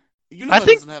water. Unova I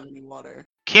think doesn't have any water.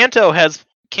 Kanto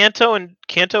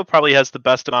probably has the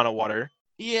best amount of water.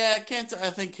 Yeah, Kanto. I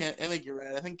think you're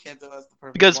right. I think Kanto has the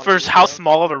perfect. Because water for how ratio.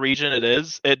 small of a region it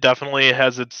is, it definitely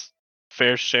has its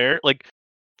fair share. Like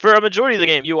for a majority of the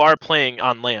game, you are playing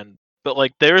on land, but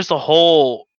like there's a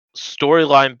whole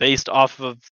storyline based off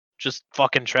of just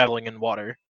fucking traveling in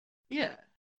water. Yeah.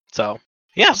 So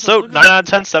yeah, so 9 out of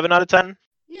 10, 7 out of 10.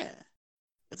 Yeah.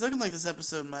 It's looking like this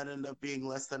episode might end up being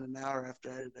less than an hour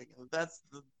after editing. If that's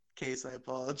the case, I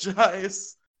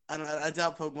apologize. I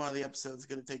doubt Pokemon of the episode is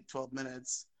going to take 12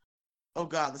 minutes. Oh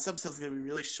god, this episode's going to be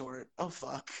really short. Oh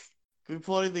fuck. Can we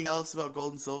pull anything else about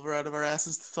Gold and Silver out of our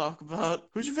asses to talk about?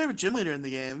 Who's your favorite gym leader in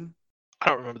the game? I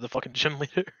don't remember the fucking gym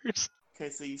leaders. Okay,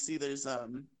 so you see there's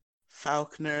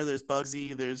Falconer, there's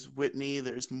Bugsy, there's Whitney,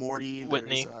 there's Morty,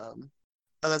 Whitney.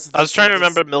 Oh, that's I was trying to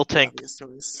remember the obvious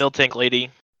choice. Miltank lady,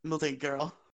 Miltank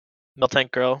girl.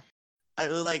 Miltank girl. I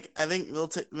really like. I think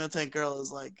Miltank girl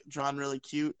is like drawn really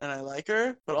cute, and I like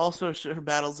her. But also, her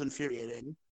battle's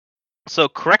infuriating. So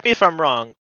correct me if I'm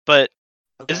wrong, but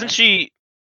Okay. isn't she?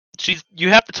 You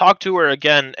have to talk to her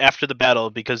again after the battle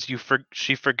because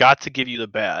she forgot to give you the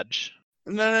badge.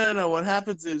 No. What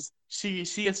happens is she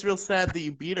gets real sad that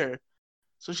you beat her,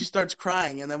 so she starts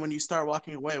crying, and then when you start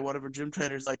walking away, one of her gym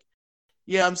trainers like,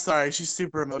 "Yeah, I'm sorry. She's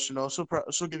super emotional.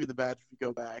 She'll give you the badge if you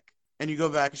go back." And you go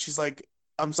back, and she's like,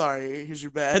 "I'm sorry. Here's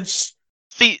your badge."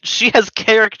 See, she has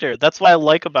character. That's what I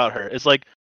like about her. It's like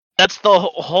that's the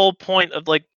whole point of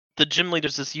like the gym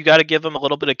leaders is you got to give them a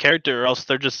little bit of character, or else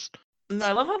they're just No,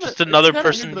 I love how it's another kind of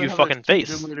weird person though you how there's fucking two gym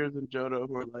face. leaders in Johto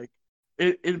who are like,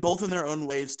 in both in their own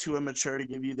ways, too immature to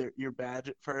give you your badge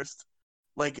at first.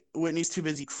 Like Whitney's too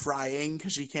busy crying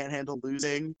because she can't handle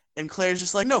losing, and Claire's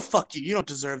just like, "No, fuck you. You don't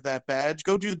deserve that badge.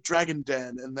 Go do the Dragon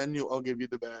Den, and then I'll give you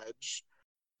the badge."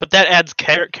 But that adds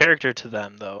character to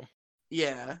them, though.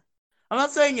 Yeah, I'm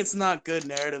not saying it's not good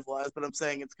narrative wise, but I'm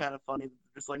saying it's kind of funny.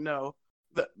 Just like, no,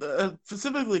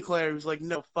 specifically Claire was like,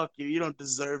 "No, fuck you. You don't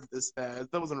deserve this badge.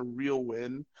 That wasn't a real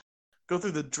win. Go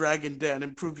through the Dragon Den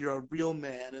and prove you're a real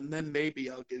man, and then maybe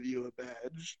I'll give you a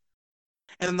badge."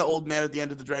 And then the old man at the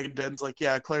end of the Dragon Den's like,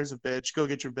 "Yeah, Claire's a bitch. Go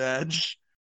get your badge."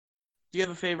 Do you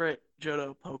have a favorite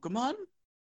Johto Pokemon?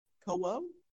 Kowo?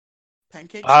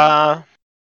 Pancake Senpai?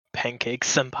 Pancake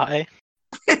Senpai.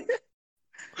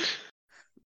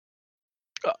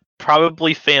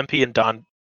 Probably Phanpy and Don.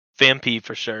 Phanpy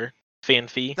for sure.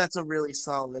 Phanpy. That's a really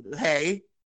solid. Hey,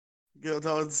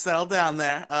 don't settle down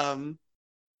there.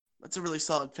 That's a really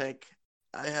solid pick.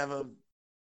 I have a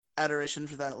adoration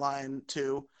for that line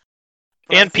too.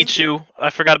 But And Pichu.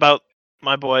 I forgot about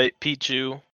my boy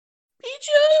Pichu.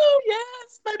 Pichu,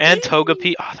 yes, my And baby.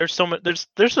 Togepi. Oh, there's so much.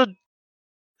 There's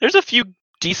a few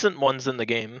decent ones in the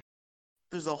game.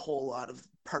 There's a whole lot of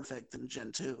perfect in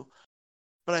Gen 2.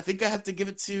 But I think I have to give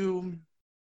it to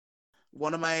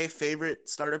one of my favorite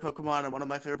starter Pokemon and one of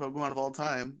my favorite Pokemon of all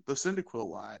time, the Cyndaquil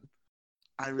line.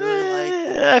 I really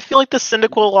like. I feel like the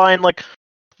Cyndaquil line, like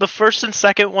the first and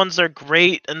second ones are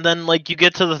great, and then like you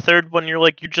get to the third one, you're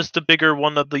just a bigger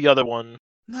one of the other one.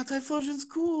 No, Typhlosion's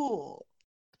cool.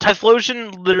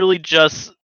 Typhlosion literally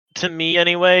just, to me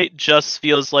anyway, just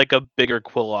feels like a bigger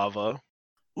Quilava.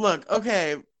 Look,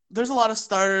 okay, there's a lot of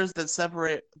starters that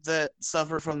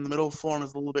suffer from the middle form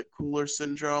as a little bit cooler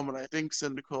syndrome, and I think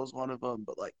Cyndaquil is one of them.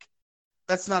 But like,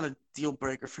 that's not a deal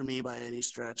breaker for me by any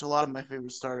stretch. A lot of my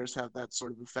favorite starters have that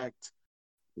sort of effect,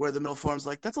 where the middle form's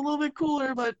like that's a little bit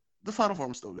cooler, but the final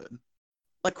form's still good.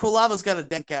 Like Quilava's got a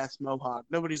dank ass mohawk.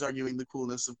 Nobody's arguing the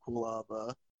coolness of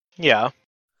Quilava. Yeah.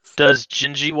 Does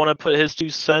Gingy want to put his 2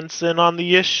 cents in on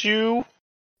the issue?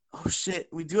 Oh shit,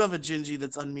 we do have a Gingy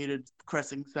that's unmuted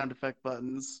pressing sound effect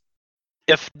buttons.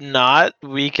 If not,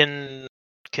 we can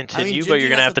continue, but Gingy you're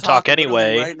gonna has have to talk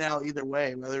anyway. right now, either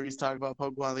way, whether he's talking about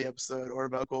Pokemon of the episode or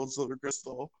about Gold, Silver,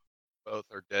 Crystal. Both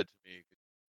are dead to me.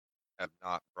 Have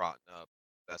not brought up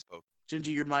best Pokemon.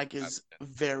 Gingy, your mic is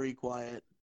very quiet.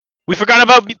 We forgot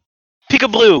about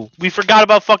Pikablue. We forgot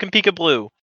about fucking Pikablue.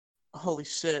 Holy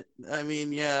shit! I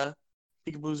mean, yeah,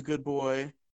 Peekaboo's a good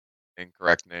boy.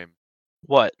 Incorrect name.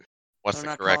 What? What's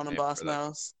We're the correct not calling name him Boss for that?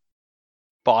 Mouse.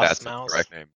 Boss That's Mouse. the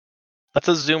correct name. That's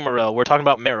a Zoomeril. We're talking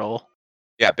about Meryl.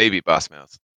 Yeah, Baby Boss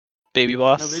Mouse. Baby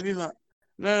Boss.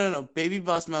 No. Baby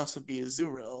Boss Mouse would be a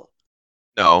Zuril.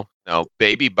 No.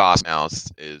 Baby Boss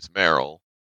Mouse is Meryl.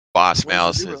 Boss What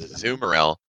Mouse is is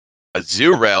Zoomeril. A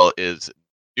Zuril is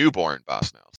newborn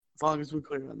Boss Mouse. As long as we're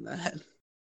clear on that.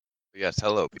 Yes,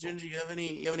 hello people. Gingy,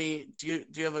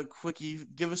 do you have a quickie?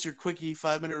 Give us your quickie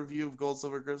 5-minute review of Gold,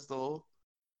 Silver, Crystal.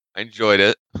 I enjoyed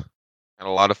it. Had a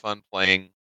lot of fun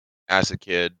playing as a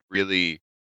kid. Really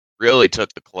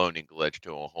took the cloning glitch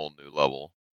to a whole new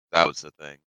level. That was the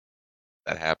thing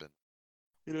that happened.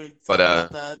 Talk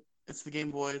about that. It's the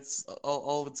Game Boy. It's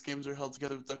all of its games are held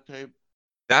together with duct tape.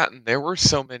 That and there were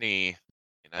so many.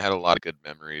 I had a lot of good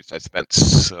memories. I spent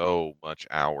so much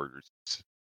hours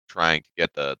trying to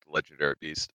get the legendary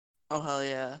beast. Oh hell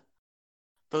yeah!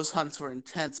 Those hunts were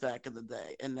intense back in the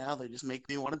day, and now they just make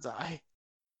me want to die.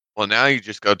 Well, now you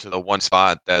just go to the one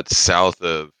spot that's south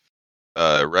of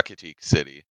Rekatik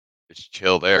City. Just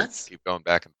chill there. Just keep going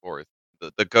back and forth.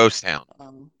 The ghost town.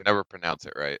 You can never pronounce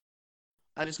it right.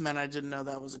 I just meant I didn't know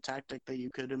that was a tactic that you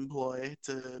could employ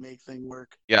to make things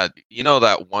work. Yeah, you know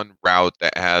that one route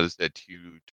that has the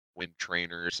 2 twin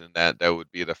trainers, and that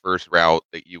would be the first route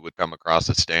that you would come across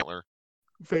a Stantler.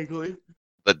 Vaguely.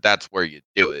 But that's where you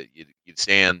do it. You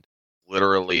stand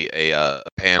literally a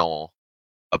panel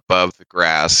above the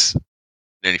grass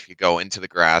then if you go into the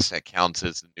grass, that counts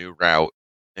as the new route.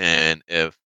 And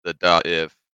if the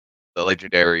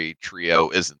legendary trio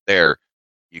isn't there,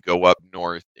 you go up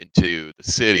north into the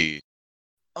city.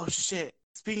 Oh shit!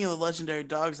 Speaking of the legendary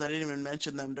dogs, I didn't even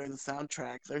mention them during the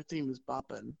soundtrack. Their theme is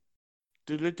bopping.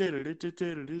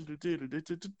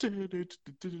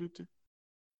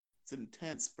 It's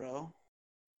intense, bro.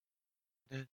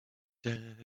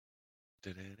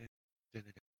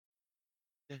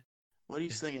 What are you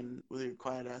singing with your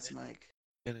quiet ass mic?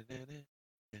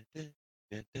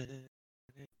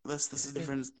 This is a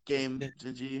different game,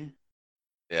 Gingy.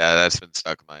 Yeah, that's been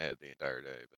stuck in my head the entire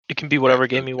day. But It can be whatever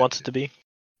game he wants it to be.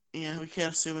 Yeah, we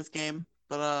can't assume it's game,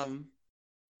 but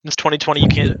It's 2020.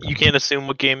 You can't assume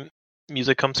what game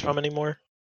music comes from anymore.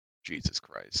 Jesus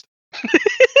Christ.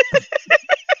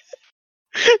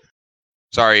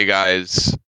 Sorry,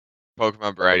 guys.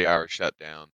 Pokemon Variety Hour shut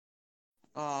down.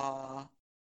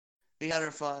 We had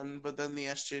our fun, but then the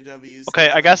SJWs.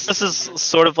 Okay, I guess this is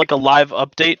sort of like a live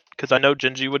update because I know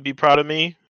Gingy would be proud of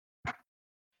me.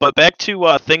 But back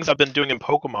to things I've been doing in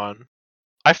Pokemon.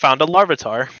 I found a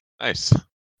Larvitar. Nice.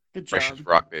 Good job. Precious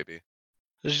rock, baby.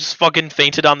 It just fucking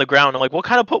fainted on the ground. I'm like, what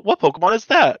kind of what Pokemon is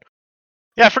that?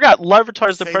 Yeah, I forgot. Larvitar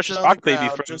is the precious rock baby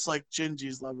from. Just like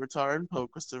Gingy's Larvitar and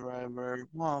Poke Survivor.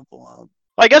 Womp womp.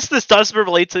 I guess this does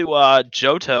relate to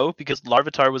Johto because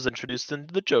Larvitar was introduced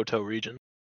into the Johto region.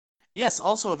 Yes,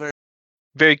 also a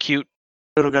very cute.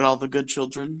 Johto got all the good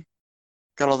children,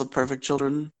 got all the perfect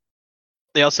children.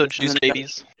 They also introduced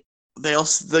babies. They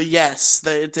also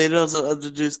they also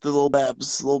introduced the little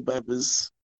babs. Little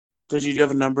babs. Did you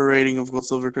have a number rating of Gold,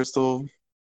 Silver, Crystal?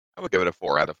 I would give it a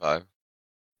 4 out of 5.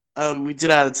 We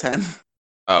did out of 10.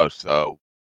 Oh, so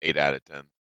 8 out of 10.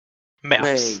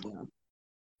 Maths.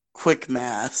 Quick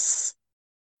maths.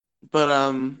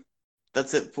 But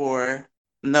that's it for.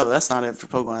 No, that's not it for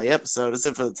Pokemon of the episode. It's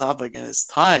it for the topic, and it's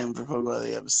time for Pokemon of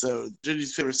the episode.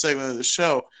 Gingy's favorite segment of the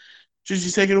show.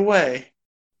 Gingy, take it away.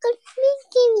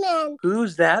 Pokemon.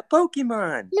 Who's that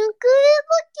Pokemon? Look at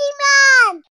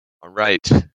Pokemon. All right.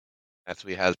 That's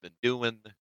what he has been doing.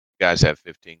 You guys have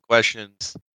 15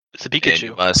 questions. It's a Pikachu. And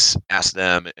you must ask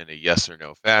them in a yes or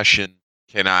no fashion.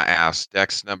 Cannot ask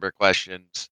Dex number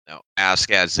questions. No, ask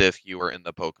as if you were in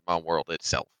the Pokemon world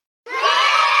itself.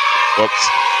 Whoops.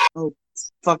 Oh,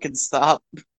 fucking stop.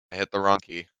 I hit the wrong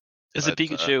key. Is it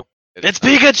Pikachu? It's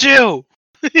Pikachu!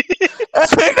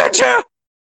 That's Pikachu!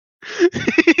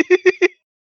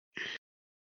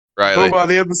 Riley. Pokemon of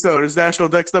the episode is National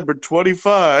Dex number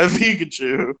 25,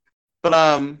 Pikachu.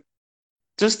 But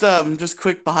just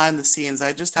quick behind the scenes.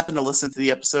 I just happened to listen to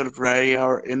the episode of Variety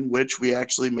Hour in which we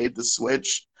actually made the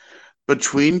switch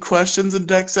between questions and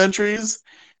Dex entries.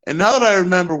 And now that I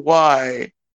remember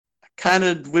why, I kind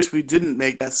of wish we didn't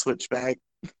make that switch back.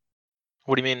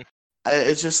 What do you mean?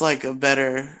 It's just like a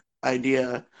better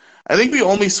idea. I think we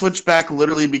only switched back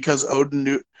literally because Odin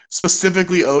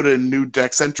knew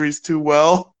Dex entries too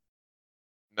well.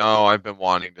 No, I've been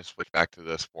wanting to switch back to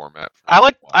this format. I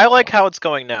like how it's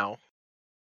going now.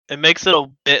 It makes it a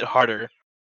bit harder.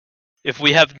 If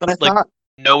we have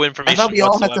no information I thought we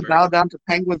whatsoever. all had to bow down to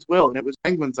Penguin's will, and it was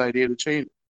Penguin's idea to change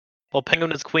it. Well,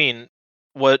 Penguin is queen.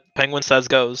 What Penguin says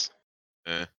goes.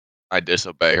 I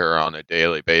disobey her on a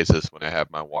daily basis when I have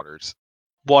my waters.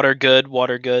 Water good,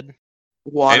 water good.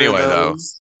 Water anyway,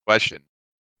 those. Though, question.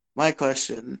 My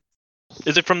question.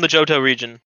 Is it from the Johto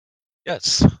region?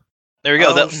 Yes. There we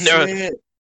go. Oh, shit.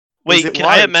 Wait, can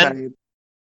I amend?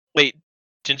 Wait,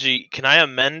 Gingy, can I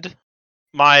amend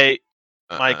my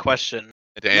question?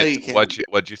 To answer,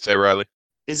 what'd you say, Riley?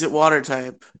 Is it water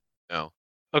type? No.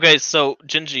 Okay, so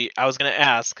Gingy, I was gonna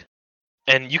ask,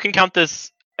 and you can count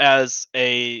this as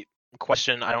a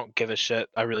question. I don't give a shit.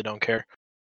 I really don't care.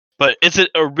 But is it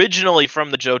originally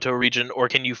from the Johto region, or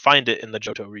can you find it in the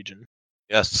Johto region?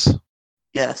 Yes.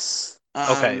 Yes.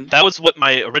 Okay, that was what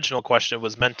my original question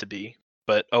was meant to be.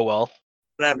 But oh well.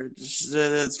 Whatever.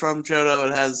 It's from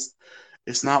Johto.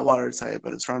 It's not water type,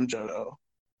 but it's from Johto.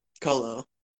 Colo.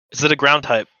 Is it a ground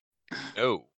type?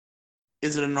 No.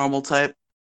 Is it a normal type?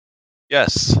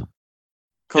 Yes.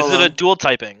 Colo. Is it a dual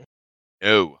typing?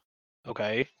 No.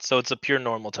 Okay, so it's a pure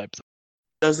normal type.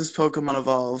 Does this Pokemon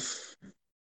evolve?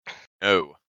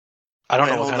 No. I don't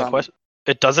know what kind of question.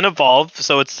 It doesn't evolve,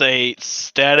 so it's a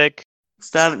static.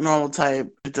 Static normal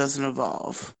type. It doesn't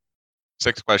evolve.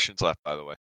 6 questions left, by the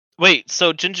way. Wait,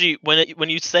 so Gingy, when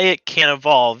you say it can't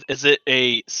evolve, is it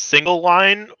a single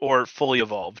line or fully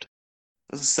evolved?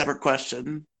 That's a separate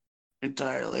question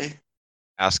entirely.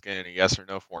 Ask in a yes or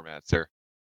no format, sir.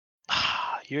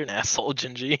 You're an asshole,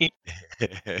 Gingy.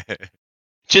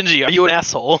 Gingy, are you an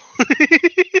asshole?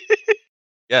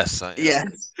 Yes, I am.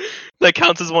 Yes. That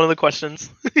counts as one of the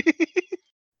questions.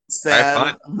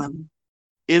 Sad.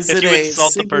 Is If it you a insult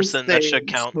the single person, that should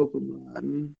stage count.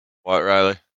 Pokemon? What,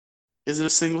 Riley? Is it a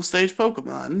single stage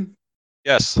Pokemon?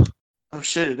 Yes. Oh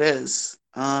shit, it is.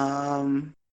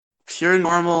 Pure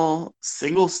normal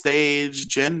single stage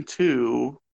Gen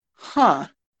 2. Huh.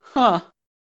 Huh.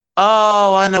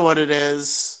 Oh, I know what it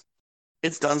is.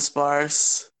 It's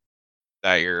Dunsparce.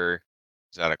 Is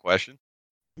that a question?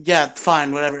 Yeah,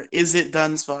 fine, whatever. Is it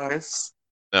Dunsparce?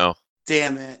 No.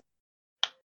 Damn it.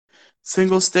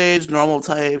 Single stage, normal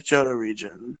type, Johto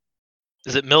region.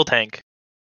 Is it Miltank?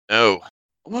 No.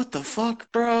 What the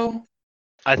fuck, bro?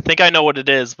 I think I know what it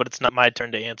is, but it's not my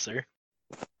turn to answer.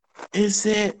 Is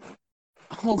it?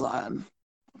 Hold on.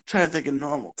 I'm trying to think of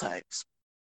normal types.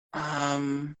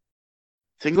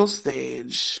 Single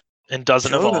stage. And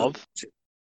doesn't Johto evolve.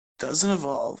 Doesn't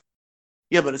evolve.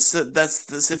 Yeah, but it's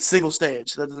single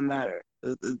stage. That doesn't matter.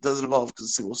 It doesn't evolve because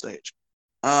it's single stage.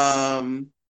 And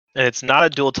it's not a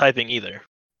dual typing either.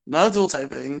 Not a dual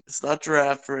typing. It's not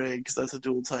Girafarig because that's a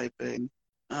dual typing.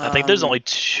 I think there's only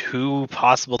 2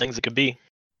 possible things it could be.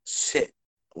 Shit.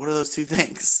 What are those 2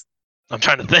 things? I'm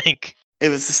trying to think.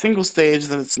 If it's a single stage,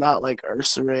 then it's not like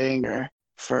Ursaring or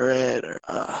Furret or.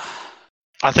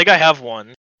 I think I have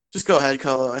one. Just go ahead,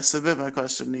 Colo. I submit my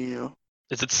question to you.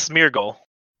 Is it Smeargle?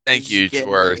 Thank you Yeah,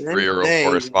 to our hey. 3-year-old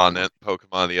correspondent.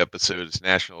 Pokemon of the episode is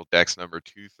National Dex number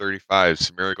 235,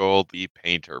 Smeargle, the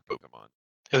Painter Pokemon.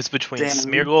 It was between Damn.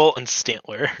 Smeargle and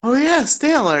Stantler. Oh yeah,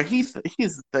 Stantler. He's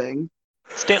the thing.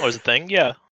 Stantler's a thing,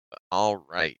 yeah. All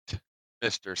right,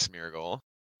 Mr. Smeargle.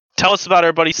 Tell us about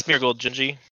our buddy Smeargle,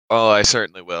 Gingy. Oh, I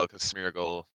certainly will, because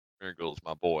Smeargle's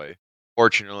my boy.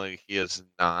 Fortunately, he is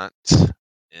not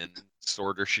in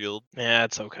Sword or Shield, Yeah,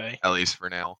 it's okay. at least for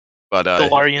now. But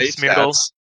Galarian his base Smeargle.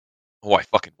 stats- Oh, I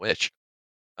fucking wish.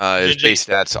 His GG. base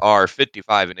stats are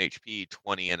 55 in HP,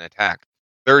 20 in attack,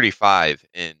 35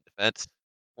 in defense,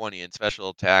 20 in special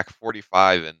attack,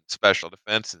 45 in special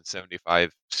defense, and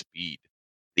 75 speed.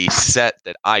 The set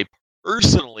that I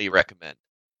personally recommend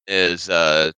is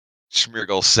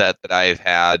Smeargle set that I've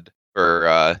had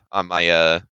for on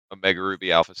my Omega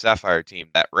Ruby Alpha Sapphire team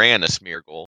that ran a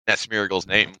Smeargle. That Smeargle's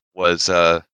name was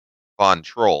Von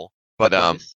Troll. But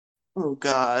Oh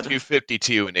god.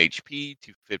 252 in HP,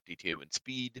 252 in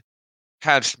speed.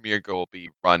 Had Smeargle be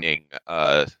running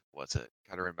what's it?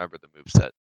 Gotta remember the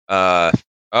moveset.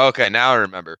 Okay, now I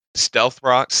remember. Stealth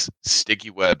Rocks, Sticky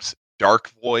Webs, Dark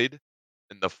Void.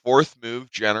 And the 4th move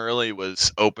generally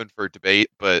was open for debate,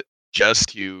 but just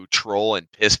to troll and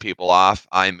piss people off,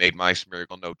 I made my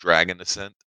Smeargle no Dragon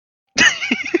Ascent.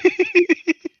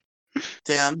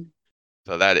 Damn.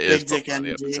 So that is Big dick Pokemon of the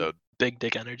energy. episode. Big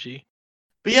dick energy.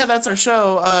 But yeah, that's our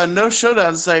show. No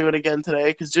showdown segment again today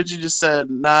because Gigi just said,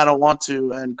 "Nah, I don't want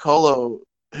to," and Colo,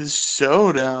 his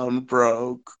showdown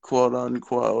broke, quote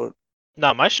unquote.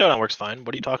 No, my showdown works fine.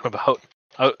 What are you talking about?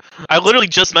 I literally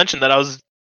just mentioned that I was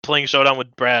playing showdown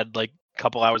with Brad like a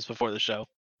couple hours before the show.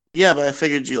 Yeah, but I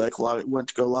figured you like went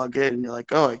to go log in, and you're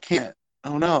like, "Oh, I can't.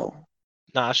 Oh no."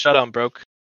 Nah, showdown broke.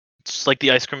 It's just like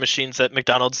the ice cream machines at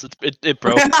McDonald's. It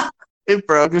broke. It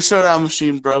broke. The showdown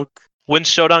machine broke. When's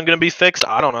showdown gonna be fixed?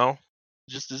 I don't know.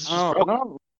 It's just Oh broke.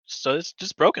 no. So it's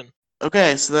just broken.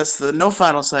 Okay, so that's the no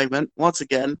final segment. Once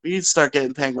again, we need to start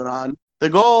getting Penguin on. The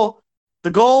goal,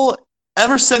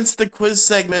 ever since the quiz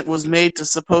segment was made to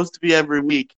supposed to be every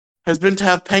week, has been to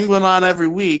have Penguin on every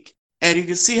week, and you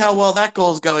can see how well that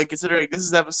goal is going, considering this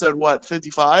is episode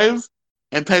 55,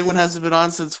 and Penguin hasn't been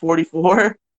on since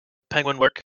 44. Penguin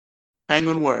work.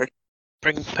 Penguin work.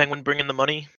 Penguin bringing the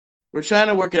money. We're trying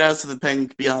to work it out so the Penguin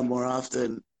can be on more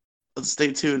often. Let's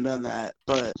stay tuned on that.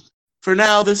 But for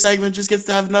now, this segment just gets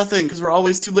to have nothing because we're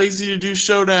always too lazy to do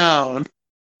showdown.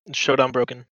 Showdown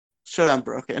broken. Showdown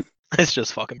broken. It's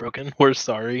just fucking broken. We're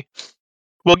sorry.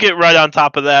 We'll get right on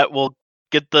top of that. We'll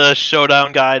get the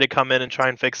showdown guy to come in and try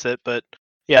and fix it. But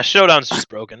yeah, showdown's just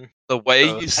broken. The way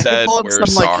you I said can pull up we're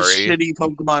some like sorry. shitty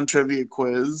Pokemon trivia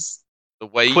quiz. The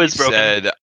way Quiz you broken.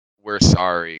 said we're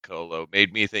sorry, Colo,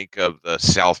 made me think of the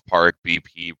South Park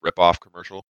BP ripoff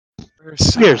commercial.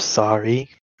 We're sorry.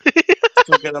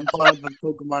 Fucking I'm pulling up a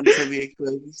Pokemon trivia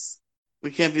quiz. We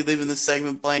can't be leaving this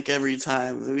segment blank every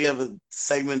time. We have a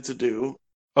segment to do.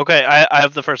 Okay, I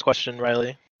have the first question,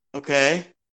 Riley. Okay.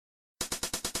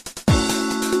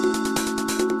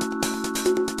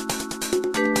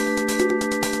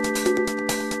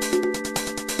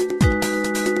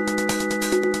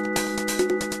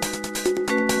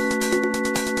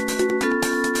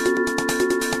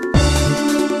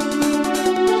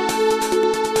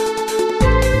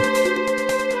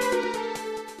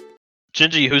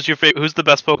 Gingy, who's the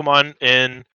best Pokemon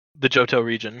in the Johto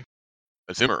region.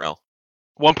 Azumarill.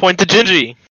 1 point to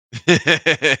Gingy.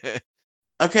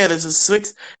 Okay, there's a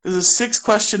six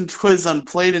question quiz on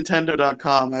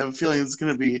PlayNintendo.com. I have a feeling it's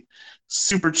going to be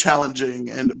super challenging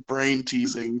and brain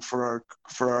teasing for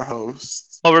our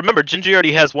hosts. Well, remember, Gingy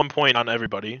already has 1 point on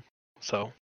everybody,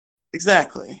 so.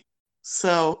 Exactly.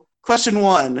 So, question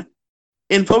 1.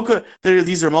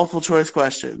 These are multiple choice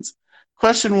questions.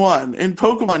 Question 1. In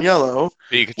Pokemon Yellow,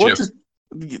 Pikachu. what does...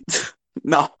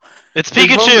 No. It's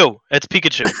Pikachu! It's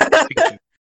Pikachu. Pikachu.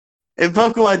 In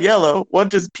Pokemon Yellow, what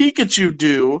does Pikachu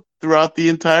do throughout the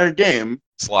entire game?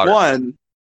 Slaughter. 1.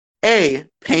 A.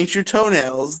 Paint your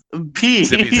toenails. B.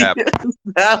 Zippy zap.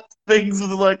 Zap things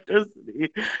with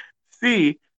electricity.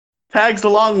 C. Tags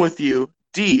along with you.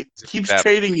 D. Zippy Keeps zap.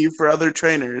 trading you for other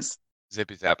trainers.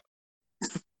 Zippy Zap.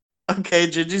 Okay,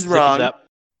 Gingy's Zippy wrong. zap.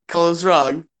 Colo's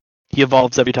wrong. He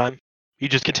evolves every time. He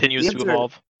just continues The to answer-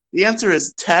 evolve. The answer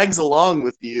is tags along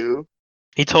with you.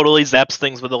 He totally zaps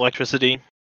things with electricity.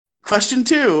 Question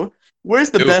 2. Where's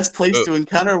the Ooh, best place ooh. to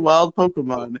encounter wild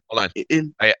Pokemon? Hold on.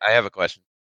 In I have a question.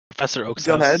 Professor Oak's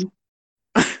Go house.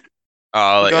 ahead.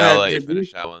 I'll Go ahead, let you Gingy.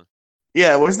 finish that one.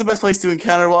 Yeah, where's the best place to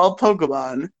encounter wild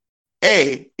Pokemon?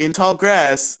 A. In tall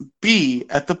grass. B.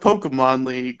 At the Pokemon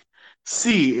League.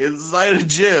 C. Inside a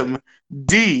gym.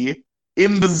 D.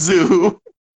 In the zoo.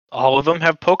 All of them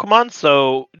have Pokemon,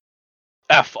 so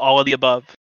F, all of the above.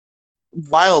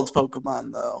 Wild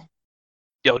Pokemon, though.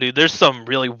 Yo, dude, there's some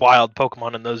really wild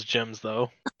Pokemon in those gyms,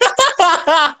 though.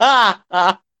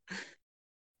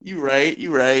 You right.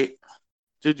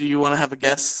 Do you want to have a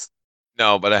guess?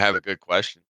 No, but I have a good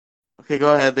question. Okay,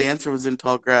 go ahead. The answer was in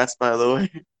tall grass, by the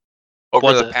way. Over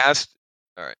Was the it? past,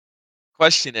 all right.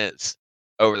 Question is,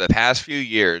 over the past few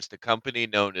years, the company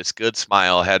known as Good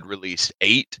Smile had released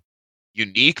 8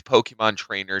 unique Pokemon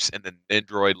trainers in the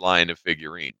Nindroid line of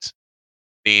figurines.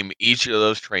 Name each of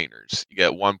those trainers. You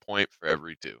get 1 point for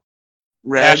every 2.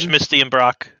 Red. Ash, Misty, and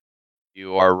Brock.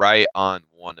 You are right on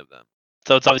one of them.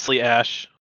 So it's obviously Ash.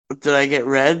 Did I get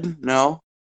red? No.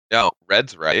 No,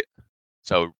 Red's right.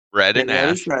 So Red and Red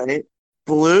Ash. is right.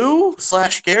 Blue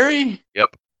 / Gary? Yep.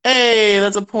 Hey,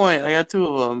 that's a point. I got 2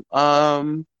 of them.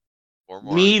 4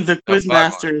 more. Me, the No, 5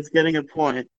 quizmaster, is getting a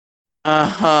point.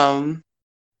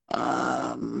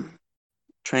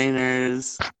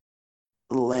 Trainers.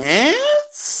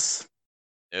 Lance?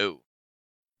 No.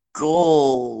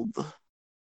 Gold.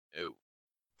 No.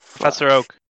 Professor Fuck.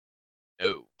 Oak.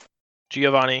 No.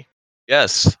 Giovanni.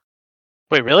 Yes.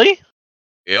 Wait, really?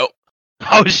 Yep.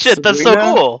 Oh shit, that's so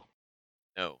Sabrina? cool.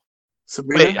 No.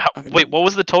 Sabrina? Wait, what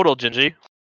was the total, Gingy?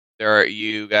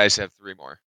 You guys have 3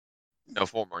 more. No,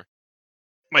 4 more.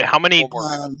 Wait, how many 4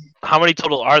 more. how many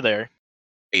total are there?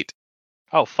 8.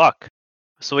 Oh fuck.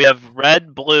 So we have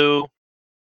Red, Blue,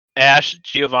 Ash,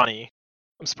 Giovanni.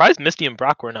 I'm surprised Misty and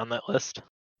Brock weren't on that list.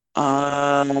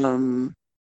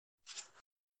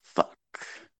 Fuck.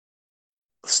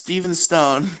 Steven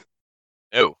Stone.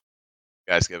 No. You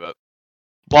guys give up.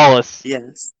 Wallace,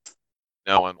 Yes.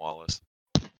 No one, Wallace.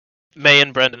 May,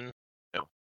 and Brendan.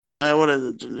 What is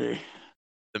it, Ginger?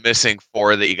 The missing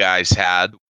 4 that you guys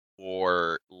had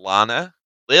were Lana,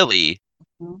 Lily,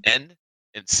 Mhm. N,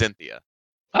 and Cynthia.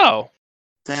 Oh,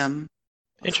 Damn.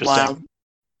 That's interesting.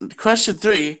 wild. Question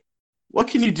 3. What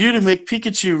can you do to make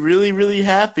Pikachu really, really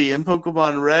happy in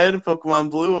Pokemon Red,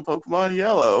 Pokemon Blue, and Pokemon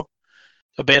Yellow?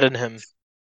 Abandon him.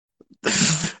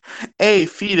 A.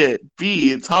 Feed it.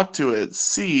 B. Talk to it.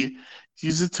 C.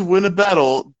 Use it to win a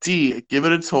battle. D. Give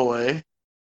it a toy.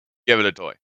 Give it a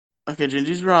toy. Okay,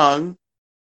 Gingy's wrong.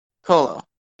 Colo.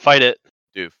 Fight it.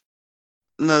 Doof.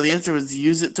 No, the answer was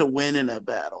use it to win in a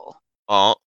battle.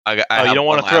 Oh, I Oh, you have don't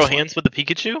one want to throw last one. hands with the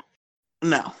Pikachu?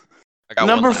 No. I got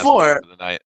Number one last 4. one for the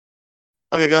night.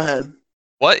 Okay, go ahead.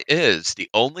 What is the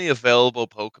only available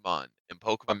Pokemon in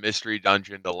Pokemon Mystery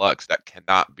Dungeon Deluxe that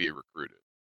cannot be recruited?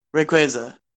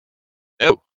 Rayquaza.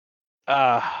 No.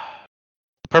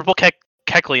 Purple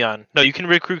Kecleon. No, you can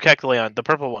recruit Kecleon. The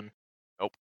purple one.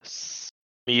 Nope.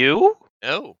 Mew?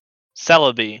 No.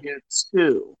 Celebi. Get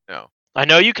 2. No. I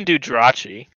know you can do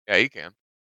Jirachi. Yeah, you can.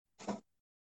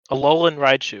 Alolan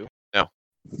Raichu.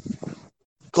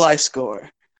 Gliscor.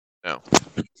 No.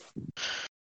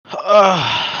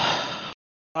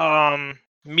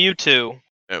 Mewtwo.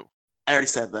 I already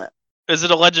said that. Is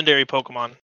it a legendary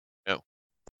Pokemon? No.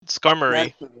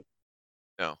 Skarmory.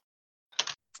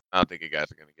 I don't think you guys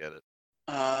are going to get it.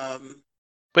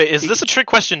 Wait, is this a trick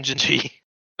question, Gingy?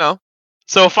 No.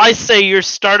 So if I say your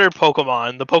starter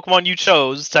Pokemon, the Pokemon you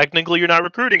chose, technically you're not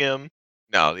recruiting him.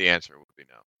 No, the answer would be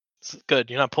no. It's good.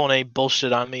 You're not pulling any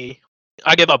bullshit on me.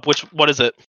 I give up. What is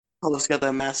it? Colo's got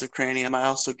that massive cranium. I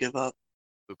also give up.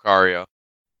 Lucario.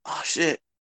 Oh, shit.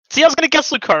 See, I was gonna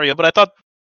guess Lucario, but I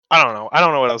don't know. I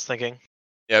don't know what I was thinking.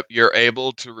 Yep, you're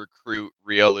able to recruit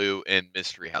Riolu in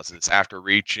mystery houses after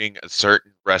reaching a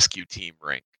certain rescue team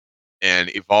rank.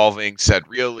 And evolving said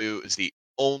Riolu is the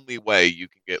only way you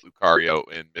can get Lucario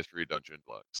in Mystery Dungeon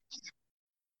Deluxe.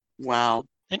 Wow.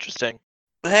 Interesting.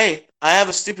 But hey, I have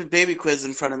a stupid baby quiz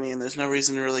in front of me, and there's no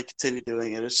reason to really continue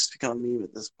doing it. It's just become a meme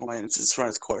at this point. It's just run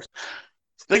its course.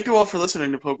 Thank you all for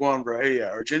listening to Pokemon Variety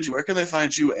Hour. Gingy, where can they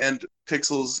find you and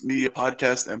Pixel's media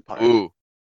podcast empire? Ooh,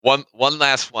 one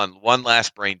last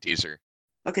brain teaser.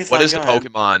 Okay, fine, What is go the ahead.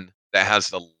 Pokemon that has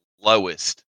the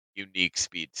lowest unique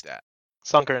speed stat?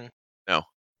 Sunkern. No.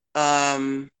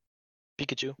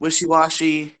 Pikachu.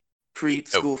 Wishy-Washy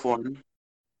pre-school form.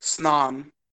 Snom.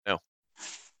 No.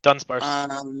 Dunsparce.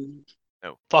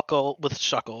 No. Fuckle with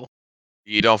Shuckle.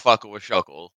 You don't fuckle with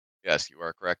Shuckle. Yes, you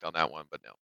are correct on that one, but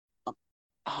no.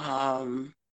 Oh,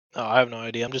 I have no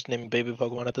idea. I'm just naming baby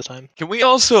Pokemon at this time. Can we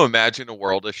also imagine a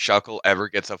world if Shuckle ever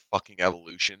gets a fucking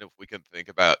evolution? If we can think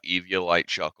about Eviolite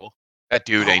Shuckle, that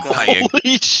dude ain't God. dying.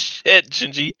 Holy shit,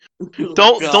 Gingy. Oh,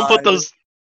 Don't put God. those.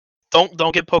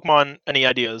 Don't give Pokemon any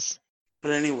ideas.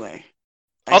 But anyway.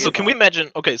 I Also, give can we up.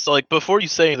 imagine? Okay, so like before you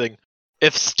say anything,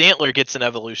 if Stantler gets an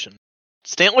evolution,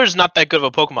 Stantler's not that good of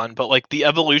a Pokemon, but like the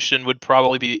evolution would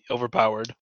probably be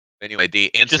overpowered Anyway,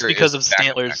 the answer just because is of Stack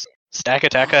Stantler's. Attack. Stack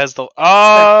Attack has the.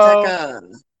 Oh,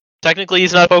 Tekka. technically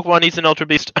he's not a Pokemon. He's an Ultra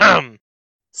Beast.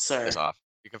 Sir. Piss off.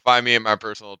 You can find me at my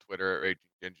personal Twitter at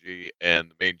RagingGenji and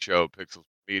the main show Pixels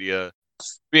Media.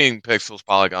 Being Pixels,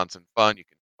 Polygons, and Fun. You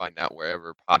can find that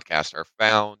wherever podcasts are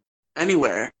found.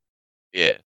 Anywhere.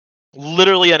 Yeah.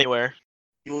 Literally anywhere.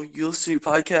 You'll see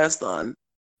podcast on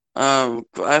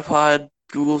iPod,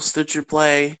 Google Stitcher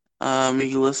Play. You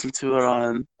can listen to it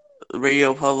on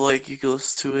Radio Public. You can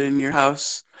listen to it in your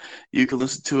house. You can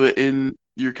listen to it in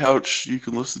your couch. You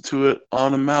can listen to it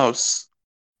on a mouse.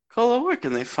 Cola, where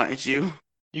can they find you?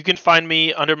 You can find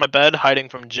me under my bed hiding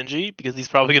from Gingy because he's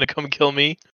probably gonna come kill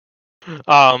me. You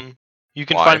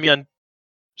can Why? find me on.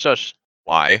 Shush.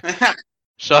 Why?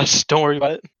 Shush. Don't worry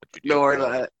about it. What'd you do, Don't worry Hello?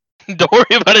 about it. Don't worry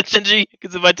about it, Gingy.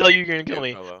 Because if I tell you, you're gonna kill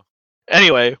me. Hello.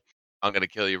 Anyway. I'm gonna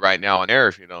kill you right now on air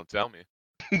if you don't tell me.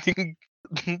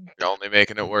 You're only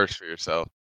making it worse for yourself.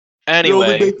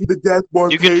 Anyway, the death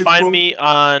more you can find me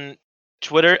on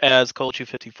Twitter as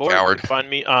Colochu54. Coward. You can find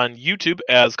me on YouTube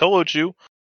as Colochu.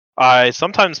 I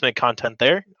sometimes make content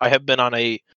there. I have been on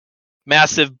a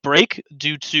massive break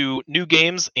due to new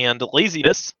games and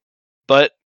laziness,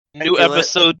 but new feel it.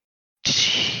 episode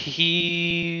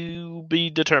to be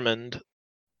determined.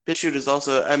 BitChute is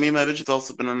also. I mean, my BitChute's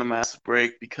also been on a massive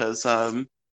break because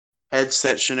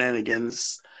headset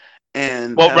shenanigans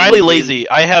and. Well, having Riley to be- lazy.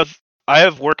 I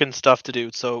have work and stuff to do,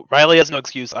 so Riley has no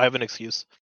excuse. I have an excuse.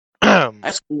 I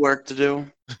have some work to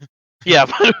do. Yeah,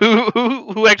 but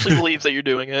who actually believes that you're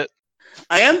doing it?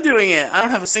 I am doing it. I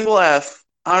don't have a single F.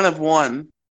 I don't have one.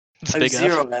 It's I have big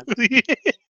zero F.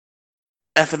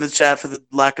 F in the chat for the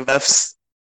lack of Fs.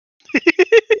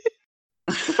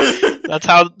 That's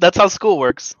how school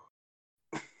works.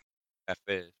 F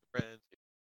is friends.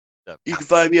 You can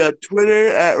find me on Twitter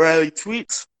at Riley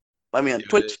Tweets. Find me on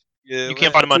Twitch. You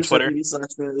can't find him on Twitter.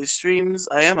 Twitch.tv/Riley Streams.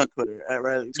 I am on Twitter at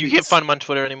Riley Tweets. You can't find him on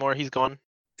Twitter anymore. He's gone.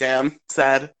 Damn,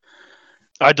 sad.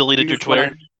 I deleted your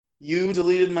Twitter. You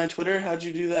deleted my Twitter? How'd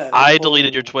you do that? I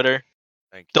deleted your Twitter.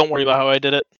 Thank you. Don't worry about how I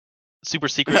did it. Super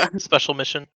secret special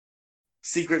mission.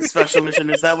 Secret special mission.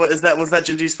 Was that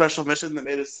Gingy's special mission that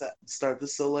made us start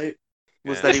this so late?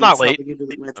 Was Yeah. that It's he not was late. helping you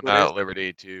delete my I'm Twitter? not at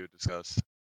liberty to discuss.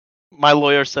 My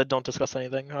lawyer said don't discuss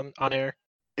anything on air.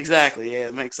 Exactly, yeah,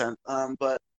 it makes sense.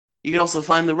 But you can also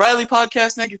find the Riley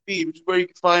Podcast Naked Feed, which is where you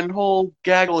can find a whole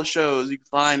gaggle of shows. You can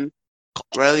find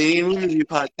Riley and Movie Review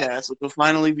Podcast, which will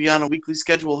finally be on a weekly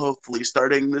schedule, hopefully,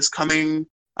 starting this coming,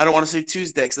 I don't want to say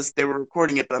Tuesday, because they were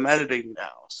recording it, but I'm editing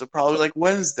now. So probably like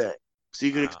Wednesday. So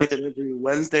you can expect it every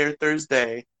Wednesday or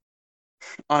Thursday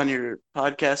on your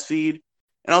podcast feed.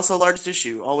 And also, Largest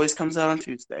Issue always comes out on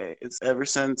Tuesday. It's ever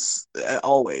since,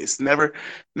 always. Never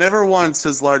once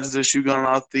has Largest Issue gone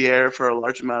off the air for a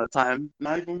large amount of time.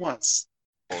 Not even once.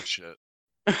 Bullshit.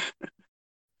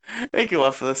 Thank you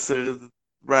all for listening to the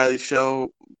Riley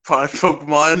Show Pod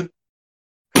Pokemon.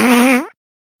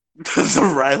 The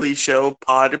Riley Show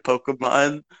Pod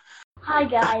Pokemon. Hi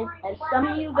guys, as some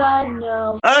of you guys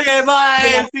know, Okay,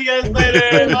 bye. See you guys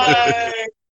later. Bye.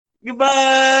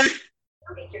 Goodbye.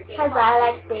 because I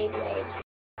like Beyblade.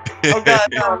 Oh God,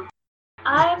 no.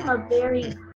 I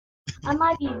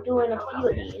might be doing a few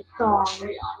of these songs.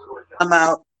 I'm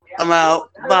out. I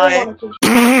really Bye. wanted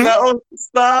to No,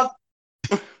 stop.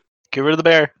 Get rid of the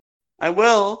bear. I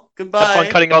will. Have fun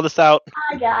Goodbye. cutting all this out.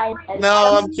 Hi guys. As No,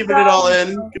 some I'm of you keeping it all guys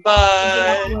in. know,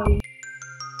 Goodbye.